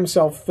to make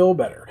himself feel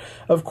better.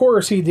 Of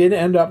course, he did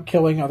end up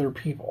killing other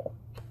people.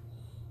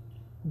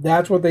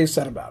 That's what they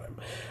said about him.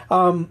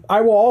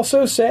 I will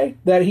also say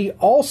that he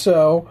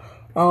also...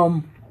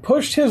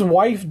 pushed his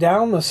wife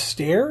down the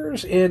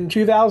stairs in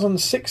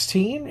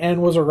 2016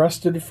 and was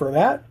arrested for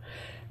that.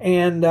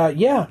 And,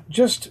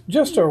 just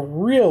a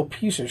real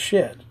piece of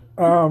shit.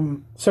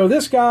 So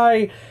this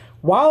guy,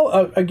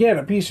 while, again,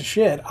 a piece of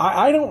shit,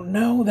 I don't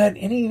know that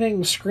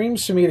anything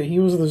screams to me that he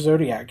was the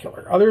Zodiac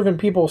Killer, other than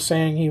people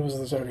saying he was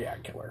the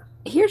Zodiac Killer.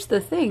 Here's the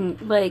thing,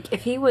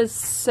 if he was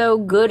so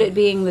good at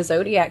being the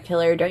Zodiac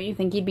Killer, don't you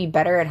think he'd be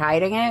better at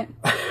hiding it?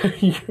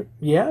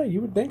 Yeah,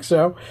 you would think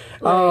so.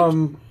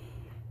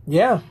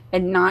 Yeah.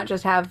 And not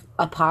just have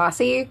a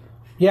posse?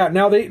 Yeah,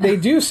 now they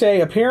do say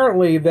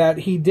apparently that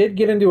he did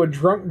get into a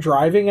drunk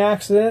driving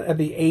accident at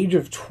the age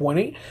of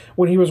 20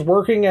 when he was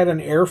working at an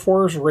Air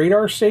Force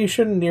radar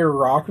station near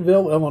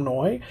Rockville,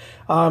 Illinois.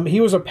 He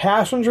was a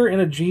passenger in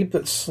a Jeep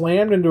that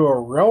slammed into a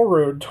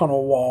railroad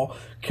tunnel wall,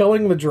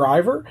 killing the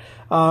driver.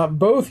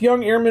 Both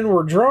young airmen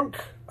were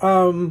drunk,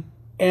 and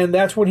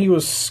that's when he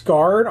was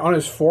scarred on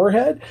his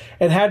forehead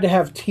and had to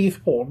have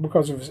teeth pulled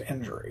because of his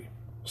injury.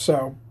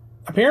 So...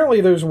 apparently,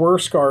 those were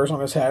scars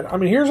on his head. I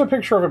mean, here's a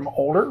picture of him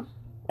older.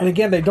 And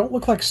again, they don't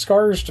look like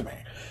scars to me.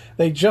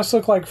 They just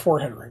look like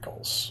forehead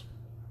wrinkles.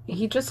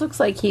 He just looks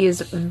like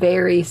he's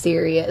very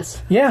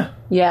serious. Yeah.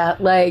 Yeah,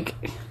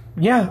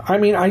 Yeah, I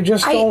mean, I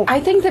just don't... I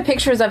think the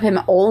pictures of him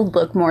old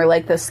look more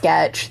like the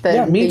sketch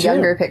than the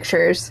younger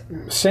pictures.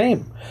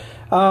 Same.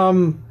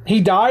 He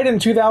died in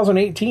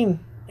 2018.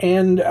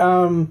 And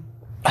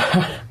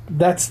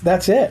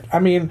that's it. I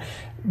mean...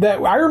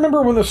 I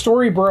remember when the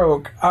story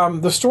broke.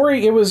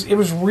 It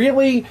was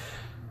really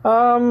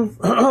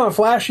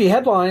flashy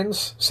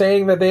headlines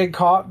saying that they had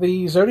caught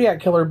the Zodiac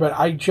Killer, but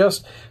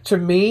to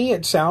me,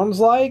 it sounds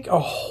like a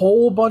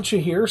whole bunch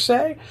of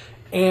hearsay,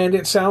 and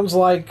it sounds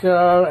like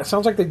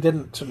they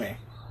didn't to me.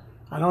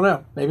 I don't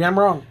know. Maybe I'm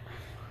wrong.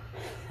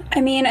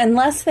 I mean,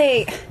 unless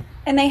they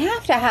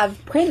have to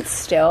have prints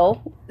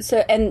still.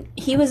 So, and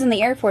he was in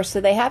the Air Force, so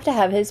they have to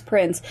have his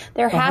prints.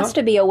 There has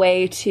to be a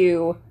way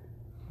to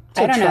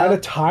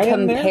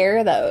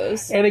compare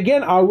those. And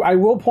again, I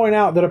will point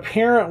out that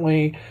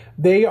apparently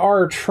they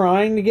are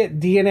trying to get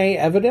DNA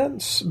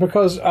evidence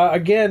because,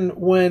 again,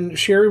 when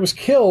Sherry was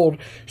killed,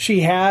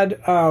 she had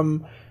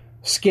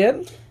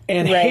skin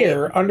and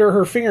hair under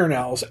her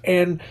fingernails.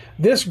 And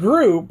this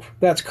group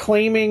that's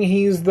claiming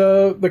he's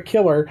the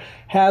killer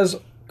has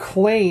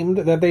claimed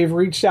that they've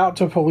reached out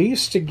to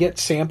police to get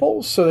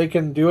samples so they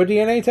can do a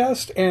DNA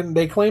test, and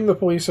they claim the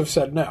police have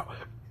said no.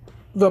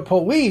 the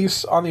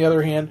police, on the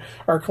other hand,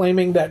 are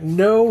claiming that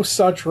no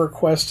such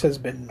request has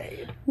been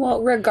made.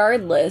 Well,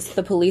 regardless,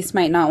 the police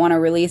might not want to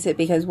release it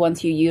because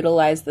once you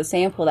utilize the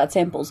sample, that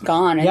sample's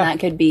gone, and that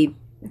could be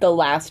the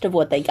last of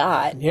what they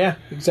got. Yeah,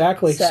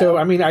 exactly. So,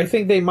 I mean, I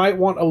think they might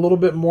want a little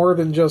bit more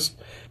than just...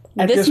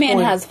 This man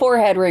has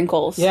forehead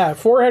wrinkles. Yeah,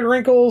 forehead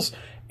wrinkles,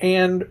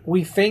 and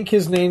we think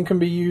his name can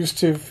be used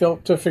to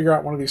figure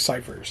out one of these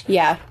ciphers.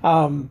 Yeah.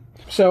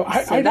 So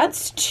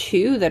that's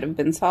 2 that have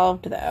been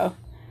solved, though.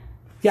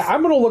 Yeah,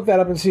 I'm going to look that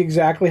up and see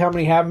exactly how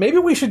many have. Maybe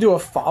we should do a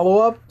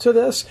follow-up to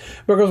this,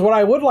 because what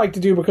I would like to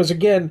do, because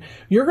again,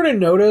 you're going to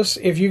notice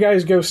if you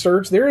guys go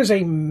search, there is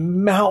a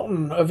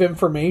mountain of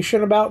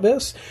information about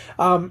this.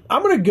 I'm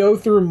going to go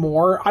through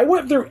more. I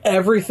went through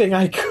everything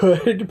I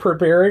could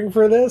preparing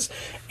for this,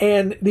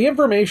 and the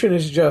information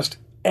is just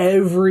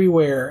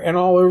everywhere and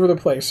all over the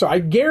place. So I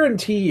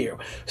guarantee you,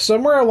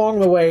 somewhere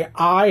along the way,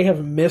 I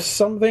have missed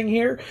something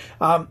here.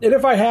 And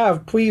if I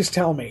have, please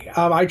tell me.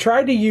 I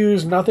tried to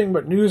use nothing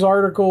but news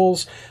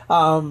articles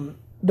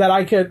that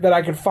I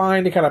could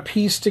find to kind of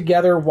piece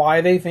together why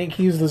they think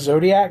he's the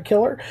Zodiac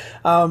Killer,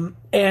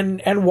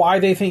 and why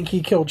they think he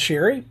killed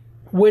Sherry.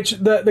 Which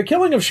the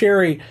killing of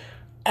Sherry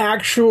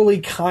actually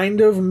kind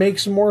of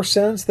makes more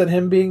sense than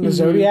him being the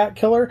Zodiac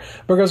Killer,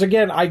 because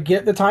again, I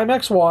get the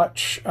Timex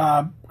watch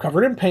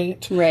covered in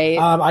paint, right?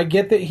 I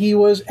get that he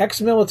was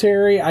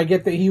ex-military, I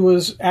get that he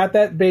was at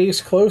that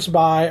base close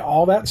by,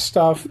 all that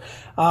stuff.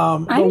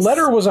 The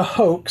letter was a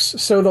hoax,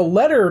 so the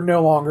letter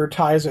no longer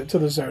ties it to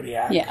the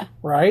Zodiac,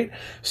 right?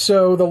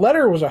 So the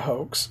letter was a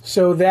hoax,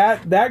 so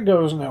that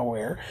goes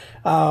nowhere.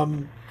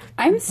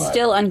 I'm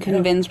still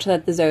unconvinced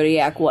that the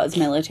Zodiac was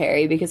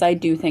military, because I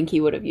do think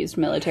he would have used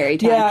military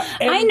time. Yeah,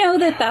 I know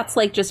that that's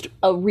like just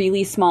a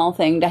really small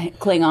thing to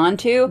cling on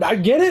to. I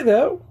get it,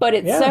 though. But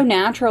it's so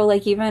natural.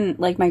 Like, even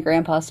like my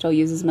grandpa still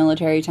uses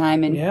military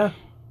time, and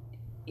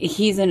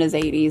he's in his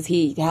 80s.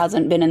 He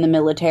hasn't been in the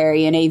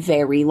military in a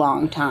very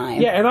long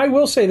time. Yeah, and I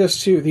will say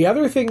this, too. The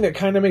other thing that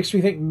kind of makes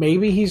me think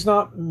maybe he's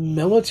not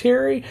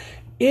military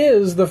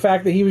is the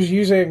fact that he was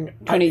using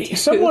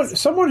someone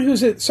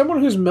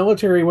who's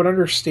military would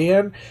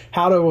understand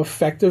how to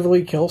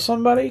effectively kill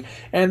somebody,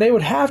 and they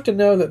would have to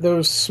know that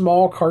those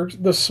small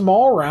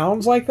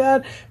rounds like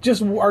that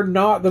just are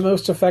not the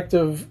most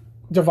effective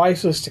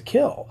devices to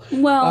kill.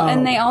 Well,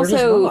 and they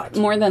also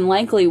more than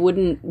likely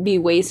wouldn't be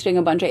wasting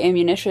a bunch of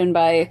ammunition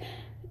by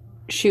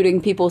shooting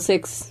people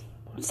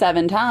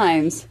 6-7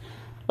 times.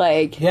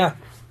 Like, yeah,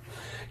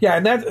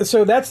 and that's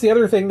the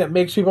other thing that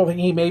makes people think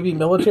he may be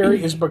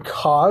military is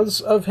because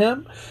of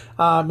him,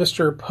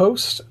 Mr.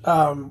 Post,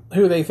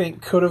 who they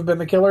think could have been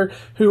the killer,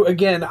 who,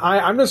 again,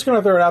 I'm just going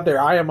to throw it out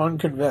there, I am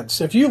unconvinced.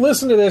 If you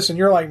listen to this and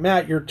you're like,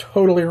 Matt, you're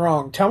totally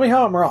wrong, tell me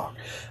how I'm wrong.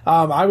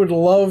 I would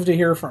love to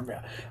hear from you.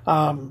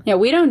 Yeah,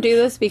 we don't do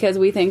this because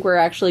we think we're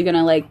actually going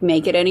to, like,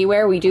 make it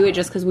anywhere. We do it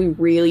just because we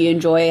really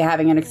enjoy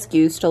having an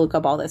excuse to look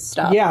up all this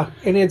stuff. Yeah,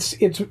 and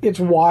it's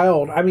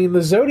wild. I mean,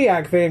 the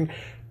Zodiac thing...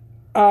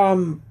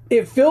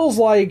 it feels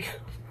like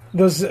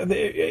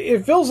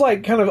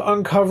kind of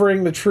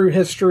uncovering the true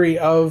history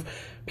of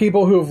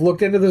people who have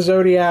looked into the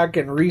Zodiac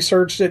and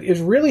researched it is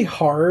really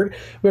hard,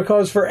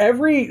 because for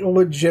every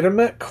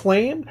legitimate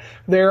claim,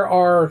 there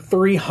are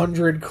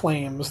 300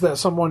 claims that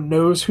someone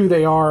knows who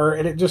they are,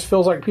 and it just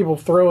feels like people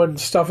throwing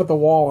stuff at the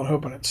wall and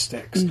hoping it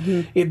sticks.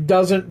 It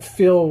doesn't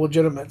feel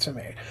legitimate to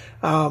me.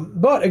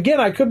 But again,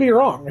 I could be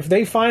wrong. If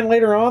they find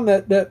later on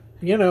that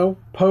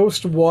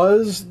Post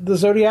was the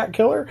Zodiac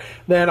Killer,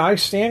 then I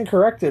stand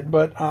corrected.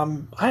 But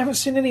I haven't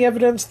seen any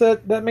evidence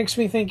that makes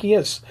me think he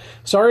is.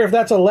 Sorry if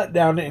that's a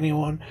letdown to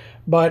anyone,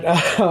 but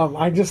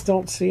I just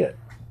don't see it.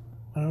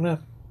 I don't know.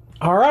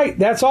 All right,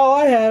 that's all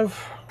I have.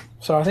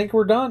 So I think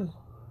we're done.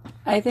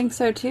 I think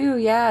so too,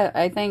 yeah.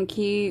 I think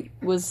he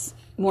was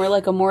more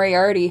like a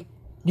Moriarty.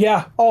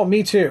 Yeah. Oh,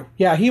 me too.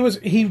 Yeah, he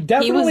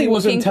definitely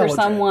was looking intelligent.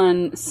 For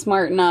someone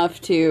smart enough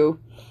to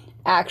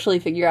actually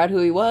figure out who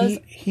he was.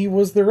 He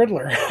was the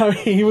Riddler. I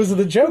mean, he was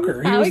the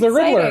Joker. He was the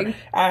Riddler.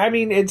 I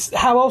mean, it's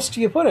how else do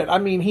you put it? I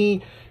mean,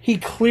 he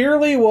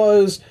clearly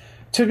was.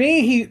 To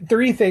me,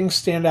 three things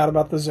stand out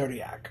about the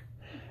Zodiac: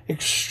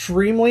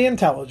 extremely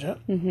intelligent.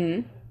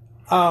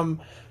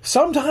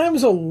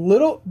 Sometimes a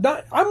little.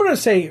 I'm going to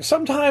say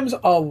sometimes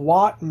a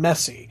lot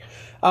messy.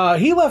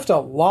 He left a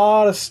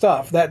lot of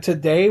stuff that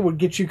today would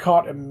get you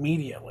caught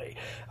immediately.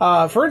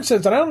 For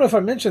instance, and I don't know if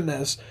I mentioned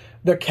this.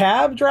 The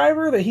cab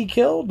driver that he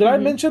killed, did I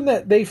mention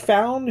that they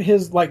found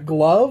his,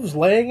 gloves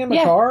laying in the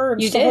car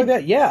and stuff like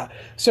that? Yeah.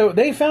 So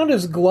they found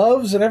his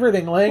gloves and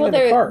everything laying in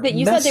the car.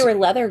 You said they were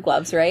leather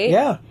gloves, right?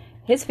 Yeah.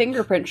 His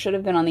fingerprint should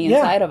have been on the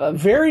inside of them.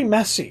 Very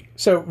messy.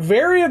 So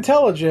very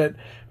intelligent,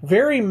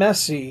 very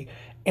messy,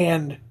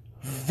 and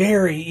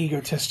very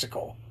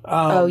egotistical.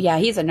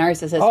 He's a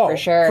narcissist for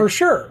sure. For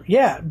sure,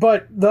 yeah.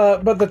 But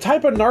the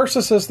type of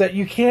narcissist that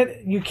you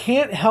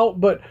can't help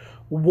but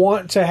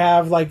want to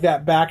have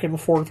that back and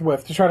forth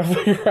with to try to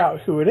figure out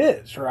who it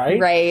is, right?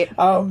 Right.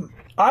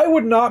 I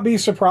would not be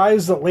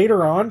surprised that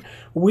later on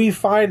we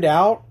find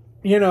out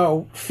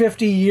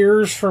 50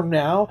 years from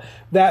now,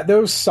 that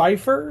those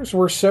ciphers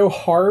were so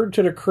hard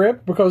to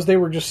decrypt because they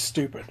were just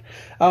stupid.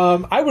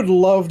 I would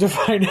love to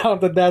find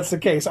out that that's the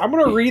case. I'm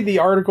going to read the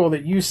article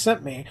that you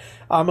sent me,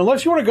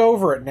 unless you want to go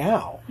over it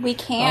now. We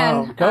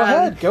can. Go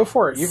ahead. Go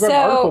for it. You've got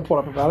an article pulled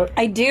up about it.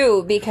 I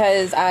do,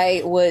 because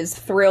I was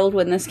thrilled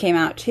when this came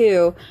out,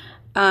 too.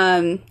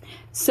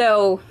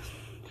 So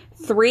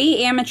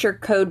 3 amateur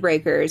code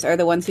breakers are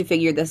the ones who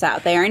figured this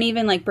out. They aren't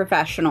even like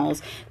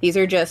professionals. These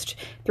are just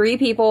 3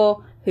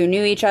 people who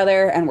knew each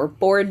other and were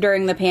bored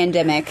during the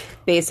pandemic,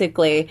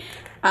 basically.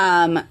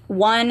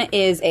 One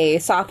is a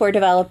software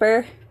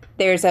developer,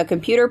 there's a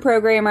computer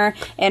programmer,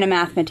 and a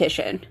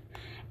mathematician.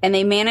 And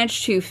they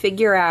managed to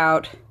figure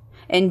out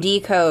and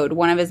decode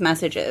one of his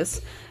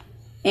messages.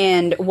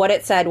 And what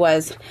it said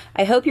was,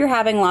 "I hope you're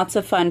having lots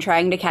of fun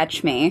trying to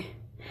catch me.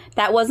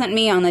 That wasn't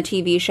me on the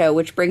TV show,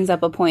 which brings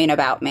up a point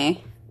about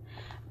me.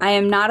 I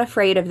am not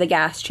afraid of the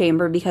gas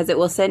chamber because it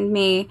will send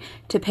me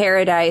to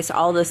paradise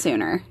all the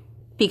sooner.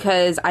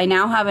 Because I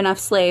now have enough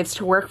slaves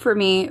to work for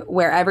me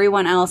where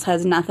everyone else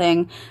has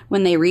nothing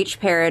when they reach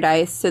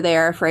paradise, so they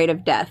are afraid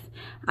of death.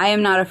 I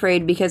am not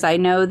afraid because I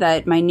know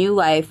that my new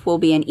life will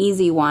be an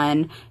easy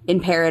one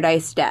in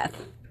paradise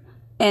death."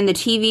 And the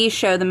TV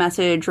show the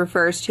message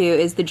refers to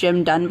is the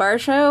Jim Dunbar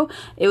Show.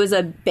 It was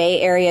a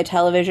Bay Area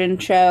television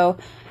show.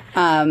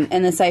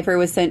 And the cipher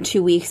was sent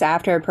 2 weeks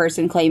after a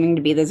person claiming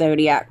to be the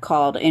Zodiac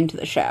called into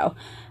the show.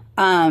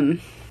 And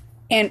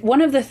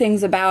one of the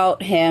things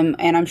about him,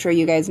 and I'm sure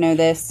you guys know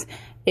this,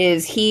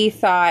 is he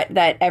thought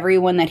that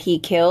everyone that he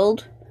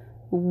killed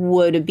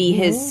would be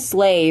his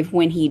slave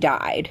when he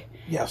died.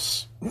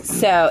 Yes.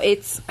 So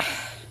it's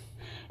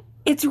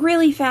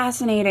really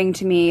fascinating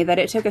to me that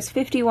it took us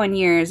 51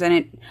 years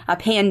and a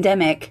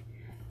pandemic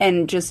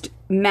and just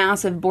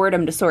massive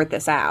boredom to sort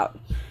this out.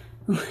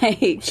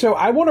 So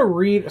I want to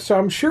read. So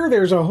I'm sure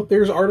there's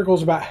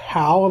articles about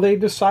how they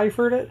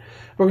deciphered it,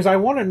 because I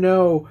want to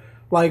know,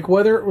 like,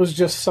 whether it was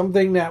just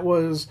something that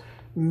was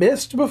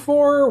missed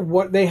before,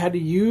 what they had to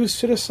use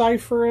to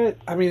decipher it.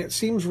 I mean, it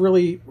seems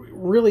really,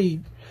 really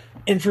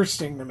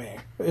interesting to me.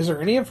 Is there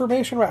any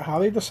information about how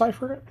they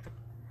deciphered it?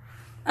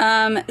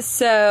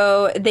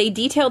 So they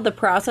detailed the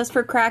process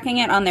for cracking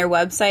it on their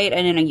website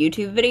and in a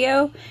YouTube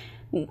video.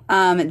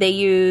 They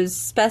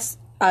use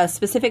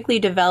specifically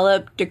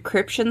developed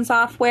decryption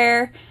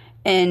software,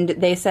 and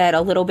they said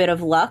a little bit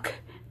of luck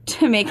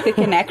to make the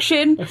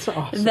connection. That's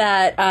awesome.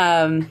 That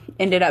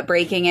ended up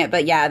breaking it.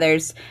 But yeah,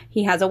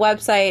 he has a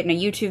website and a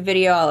YouTube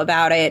video all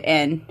about it,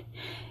 and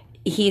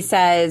he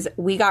says,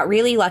 "We got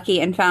really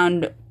lucky and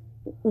found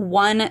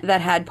one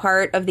that had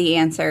part of the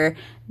answer,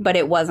 but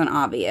it wasn't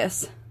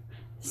obvious."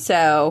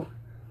 So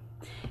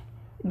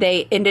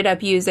they ended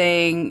up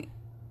using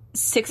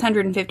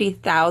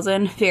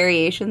 650,000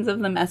 variations of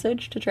the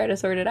message to try to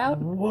sort it out.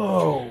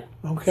 Whoa.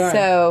 Okay.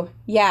 So,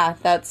 yeah,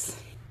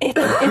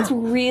 it's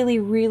really,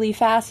 really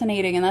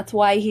fascinating, and that's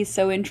why he's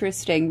so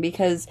interesting,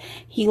 because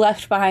he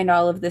left behind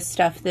all of this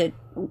stuff that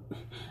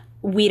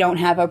we don't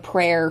have a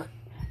prayer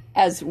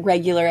as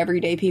regular,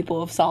 everyday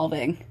people of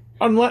solving.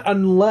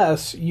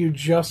 Unless you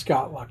just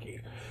got lucky.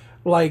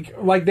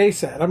 Like they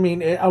said, I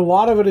mean, a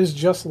lot of it is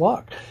just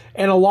luck.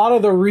 And a lot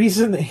of the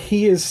reason that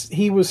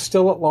he was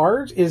still at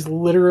large is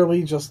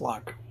literally just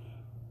luck.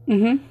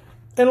 Mm-hmm.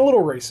 And a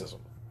little racism.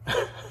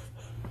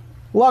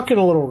 Luck and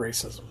a little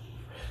racism.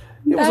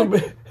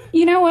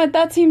 You know what?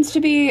 That seems to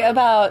be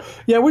about...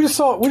 Yeah, we just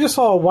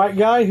saw a white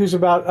guy who's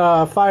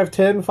about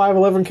 5'10",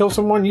 5'11", kill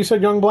someone. You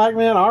said young black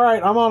man? All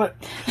right, I'm on it.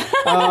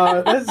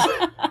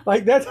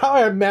 That's how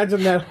I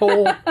imagine that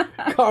whole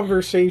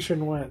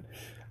conversation went.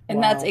 And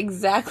wow. That's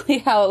exactly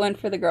how it went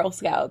for the Girl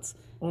Scouts.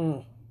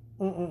 Oh,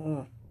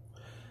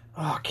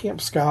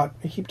 Camp Scott.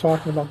 I keep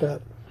talking about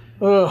that.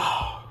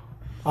 Ugh.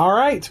 All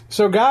right.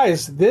 So,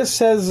 guys, this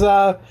has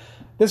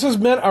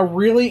been a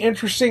really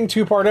interesting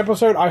 2-part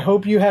episode. I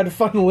hope you had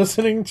fun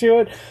listening to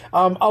it.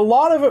 A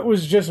lot of it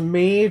was just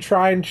me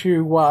trying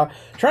to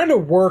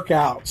work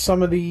out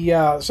some of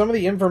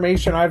the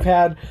information I've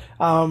had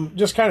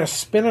just kind of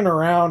spinning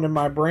around in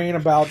my brain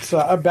about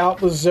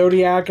the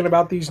Zodiac and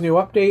about these new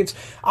updates.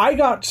 I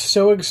got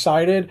so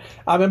excited.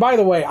 And by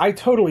the way, I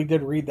totally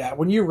did read that.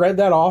 When you read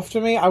that off to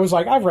me, I was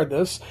like, I've read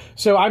this.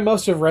 So I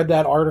must have read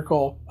that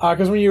article.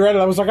 Because when you read it,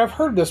 I was like, I've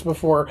heard this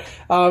before.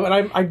 And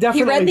I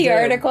definitely You read the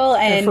article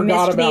and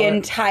missed the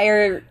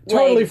entire...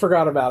 Totally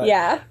forgot about it.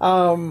 Yeah.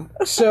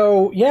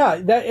 So, yeah,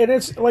 and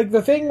it's like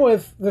the thing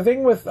with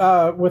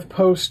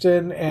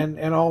posting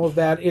and all of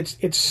that,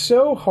 it's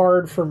so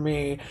hard for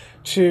me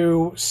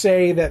to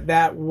say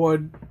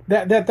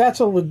that's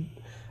a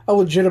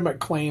legitimate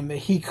claim that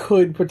he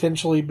could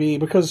potentially be,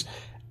 because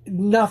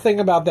nothing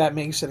about that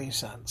makes any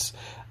sense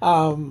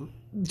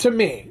to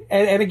me.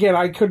 And again,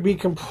 I could be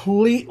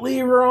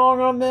completely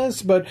wrong on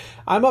this, but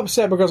I'm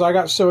upset because I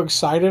got so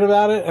excited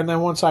about it, and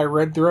then once I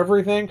read through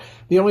everything,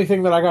 the only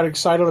thing that I got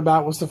excited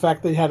about was the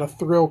fact they had a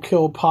thrill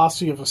kill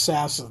posse of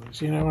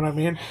assassins. You know what I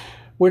mean?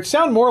 Which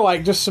sound more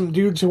like just some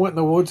dudes who went in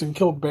the woods and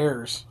killed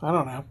bears. I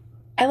don't know.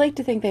 I like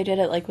to think they did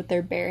it like with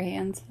their bare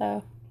hands,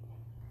 though.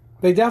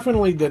 They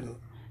definitely didn't.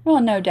 Well,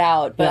 no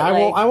doubt. But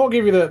I won't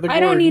give you the I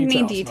don't need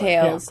any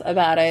details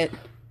about it.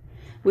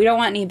 We don't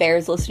want any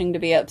bears listening to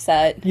be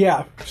upset.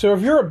 Yeah. So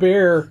if you're a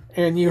bear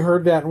and you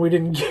heard that and we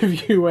didn't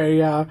give you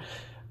a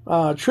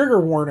trigger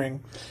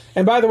warning,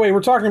 and by the way,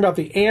 we're talking about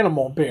the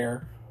animal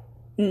bear.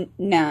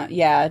 Not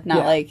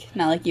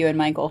like you and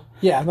Michael.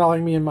 Yeah, not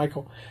like me and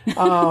Michael.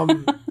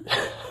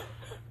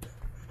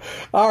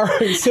 All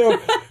right, so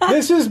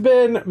this has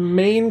been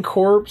Maine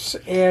Corpse,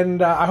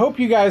 and I hope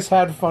you guys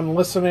had fun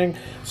listening.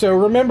 So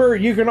remember,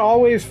 you can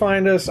always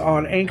find us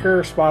on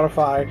Anchor,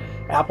 Spotify,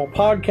 Apple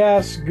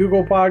Podcasts,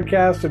 Google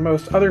Podcasts, and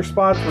most other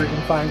spots where you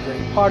can find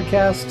great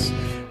podcasts.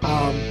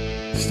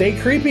 Stay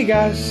creepy,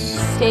 guys.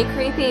 Stay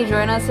creepy.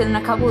 Join us in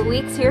a couple of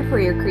weeks here for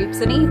your creeps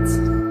and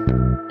eats.